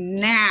dates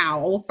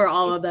now for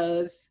all of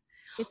those.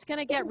 It's going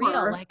to get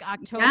real. Like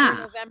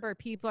October, November,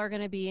 people are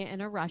going to be in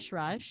a rush.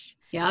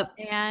 Yep.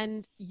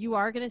 And you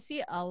are going to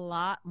see a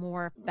lot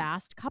more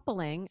fast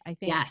coupling, I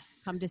think,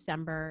 come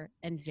December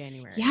and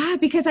January. Yeah,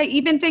 because I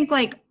even think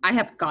I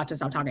have got to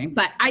stop talking,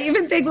 but I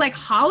even think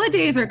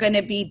holidays are going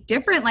to be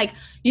different.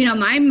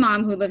 My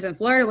mom who lives in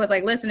Florida was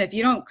like, listen, if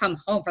you don't come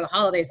home for the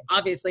holidays,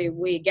 obviously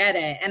we get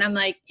it. And I'm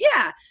like,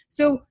 yeah.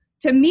 So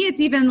to me, it's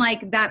even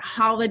that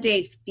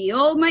holiday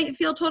might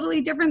feel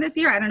totally different this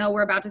year. I don't know.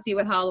 We're about to see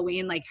with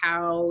Halloween,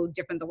 how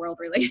different the world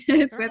really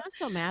is. Girl, I'm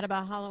so mad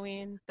about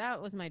Halloween.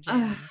 That was my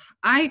jam.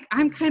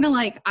 I'm kind of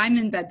I'm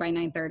in bed by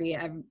 9:30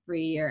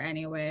 every year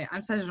anyway.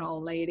 I'm such an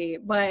old lady,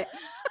 but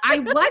I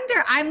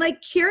wonder, I'm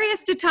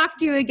curious to talk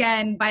to you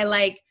again by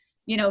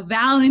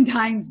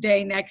Valentine's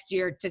Day next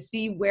year to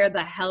see where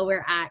the hell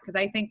we're at. Cause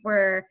I think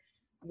we're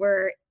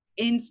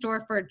in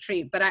store for a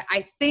treat. But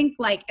I think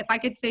if I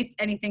could say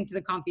anything to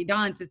the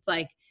confidants, it's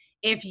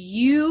if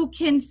you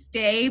can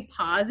stay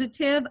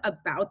positive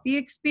about the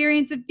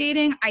experience of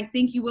dating, I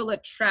think you will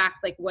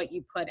attract what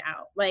you put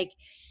out.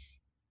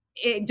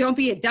 Don't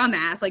be a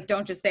dumbass.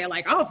 Don't just say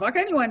oh, fuck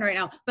anyone right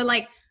now.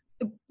 But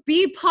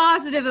be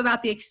positive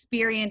about the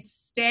experience.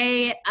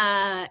 Stay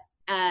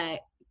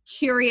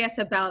curious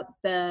about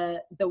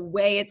the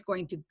way it's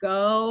going to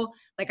go.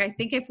 I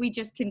think if we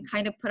just can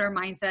kind of put our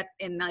mindset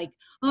in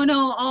oh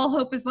no, all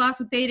hope is lost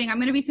with dating, I'm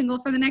going to be single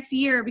for the next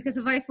year because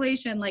of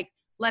isolation,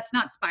 let's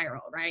not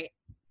spiral, right?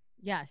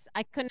 Yes,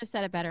 I couldn't have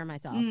said it better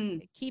myself.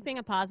 Keeping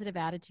a positive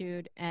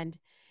attitude and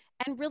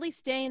really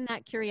stay in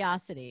that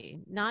curiosity,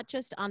 not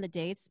just on the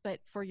dates, but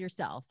for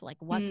yourself.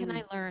 What can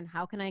I learn?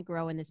 How can I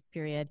grow in this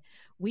period?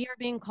 We are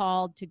being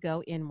called to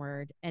go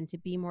inward and to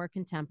be more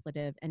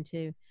contemplative and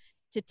to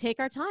take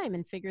our time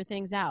and figure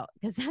things out,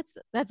 because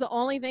that's the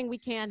only thing we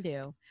can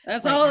do.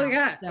 That's all we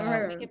got.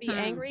 So we can be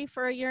angry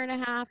for a year and a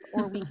half,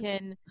 or we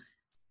can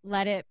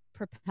let it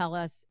propel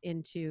us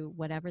into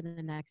whatever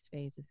the next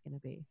phase is going to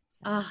be.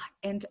 So.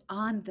 And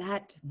on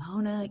that,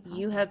 Mona,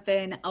 you have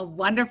been a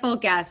wonderful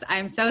guest.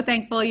 I'm so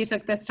thankful you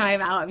took this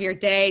time out of your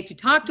day to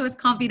talk to us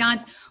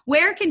confidants.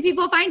 Where can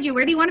people find you?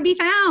 Where do you want to be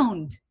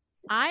found?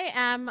 I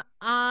am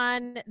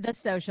on the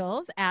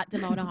socials at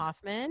DAMONA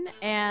HOFFMAN,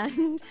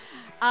 and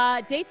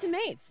Dates and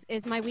Mates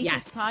is my weekly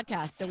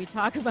podcast. So we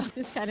talk about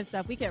this kind of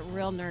stuff. We get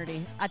real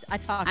nerdy.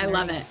 I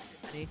love it.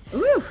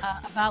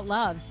 About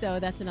love. So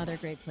that's another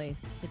great place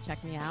to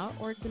check me out,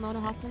 or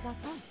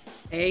DamonaHoffman.com.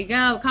 There you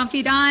go.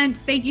 Confidants,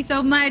 thank you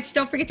so much.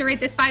 Don't forget to rate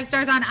this 5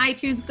 stars on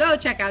iTunes. Go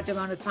check out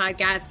Damona's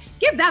podcast.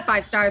 Give that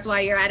 5 stars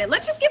while you're at it.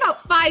 Let's just give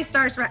out 5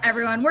 stars for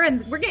everyone.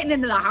 We're getting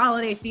into the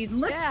holiday season.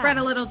 Let's spread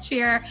a little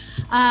cheer.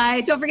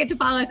 Don't forget to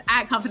follow us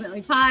at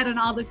Confidently Pod on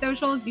all the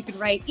socials. You can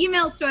write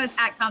emails to us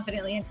at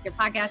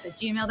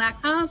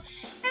confidentlyinsecurepodcast@gmail.com.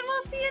 And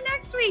we'll see you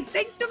next week.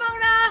 Thanks,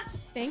 Damona.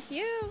 Thank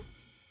you.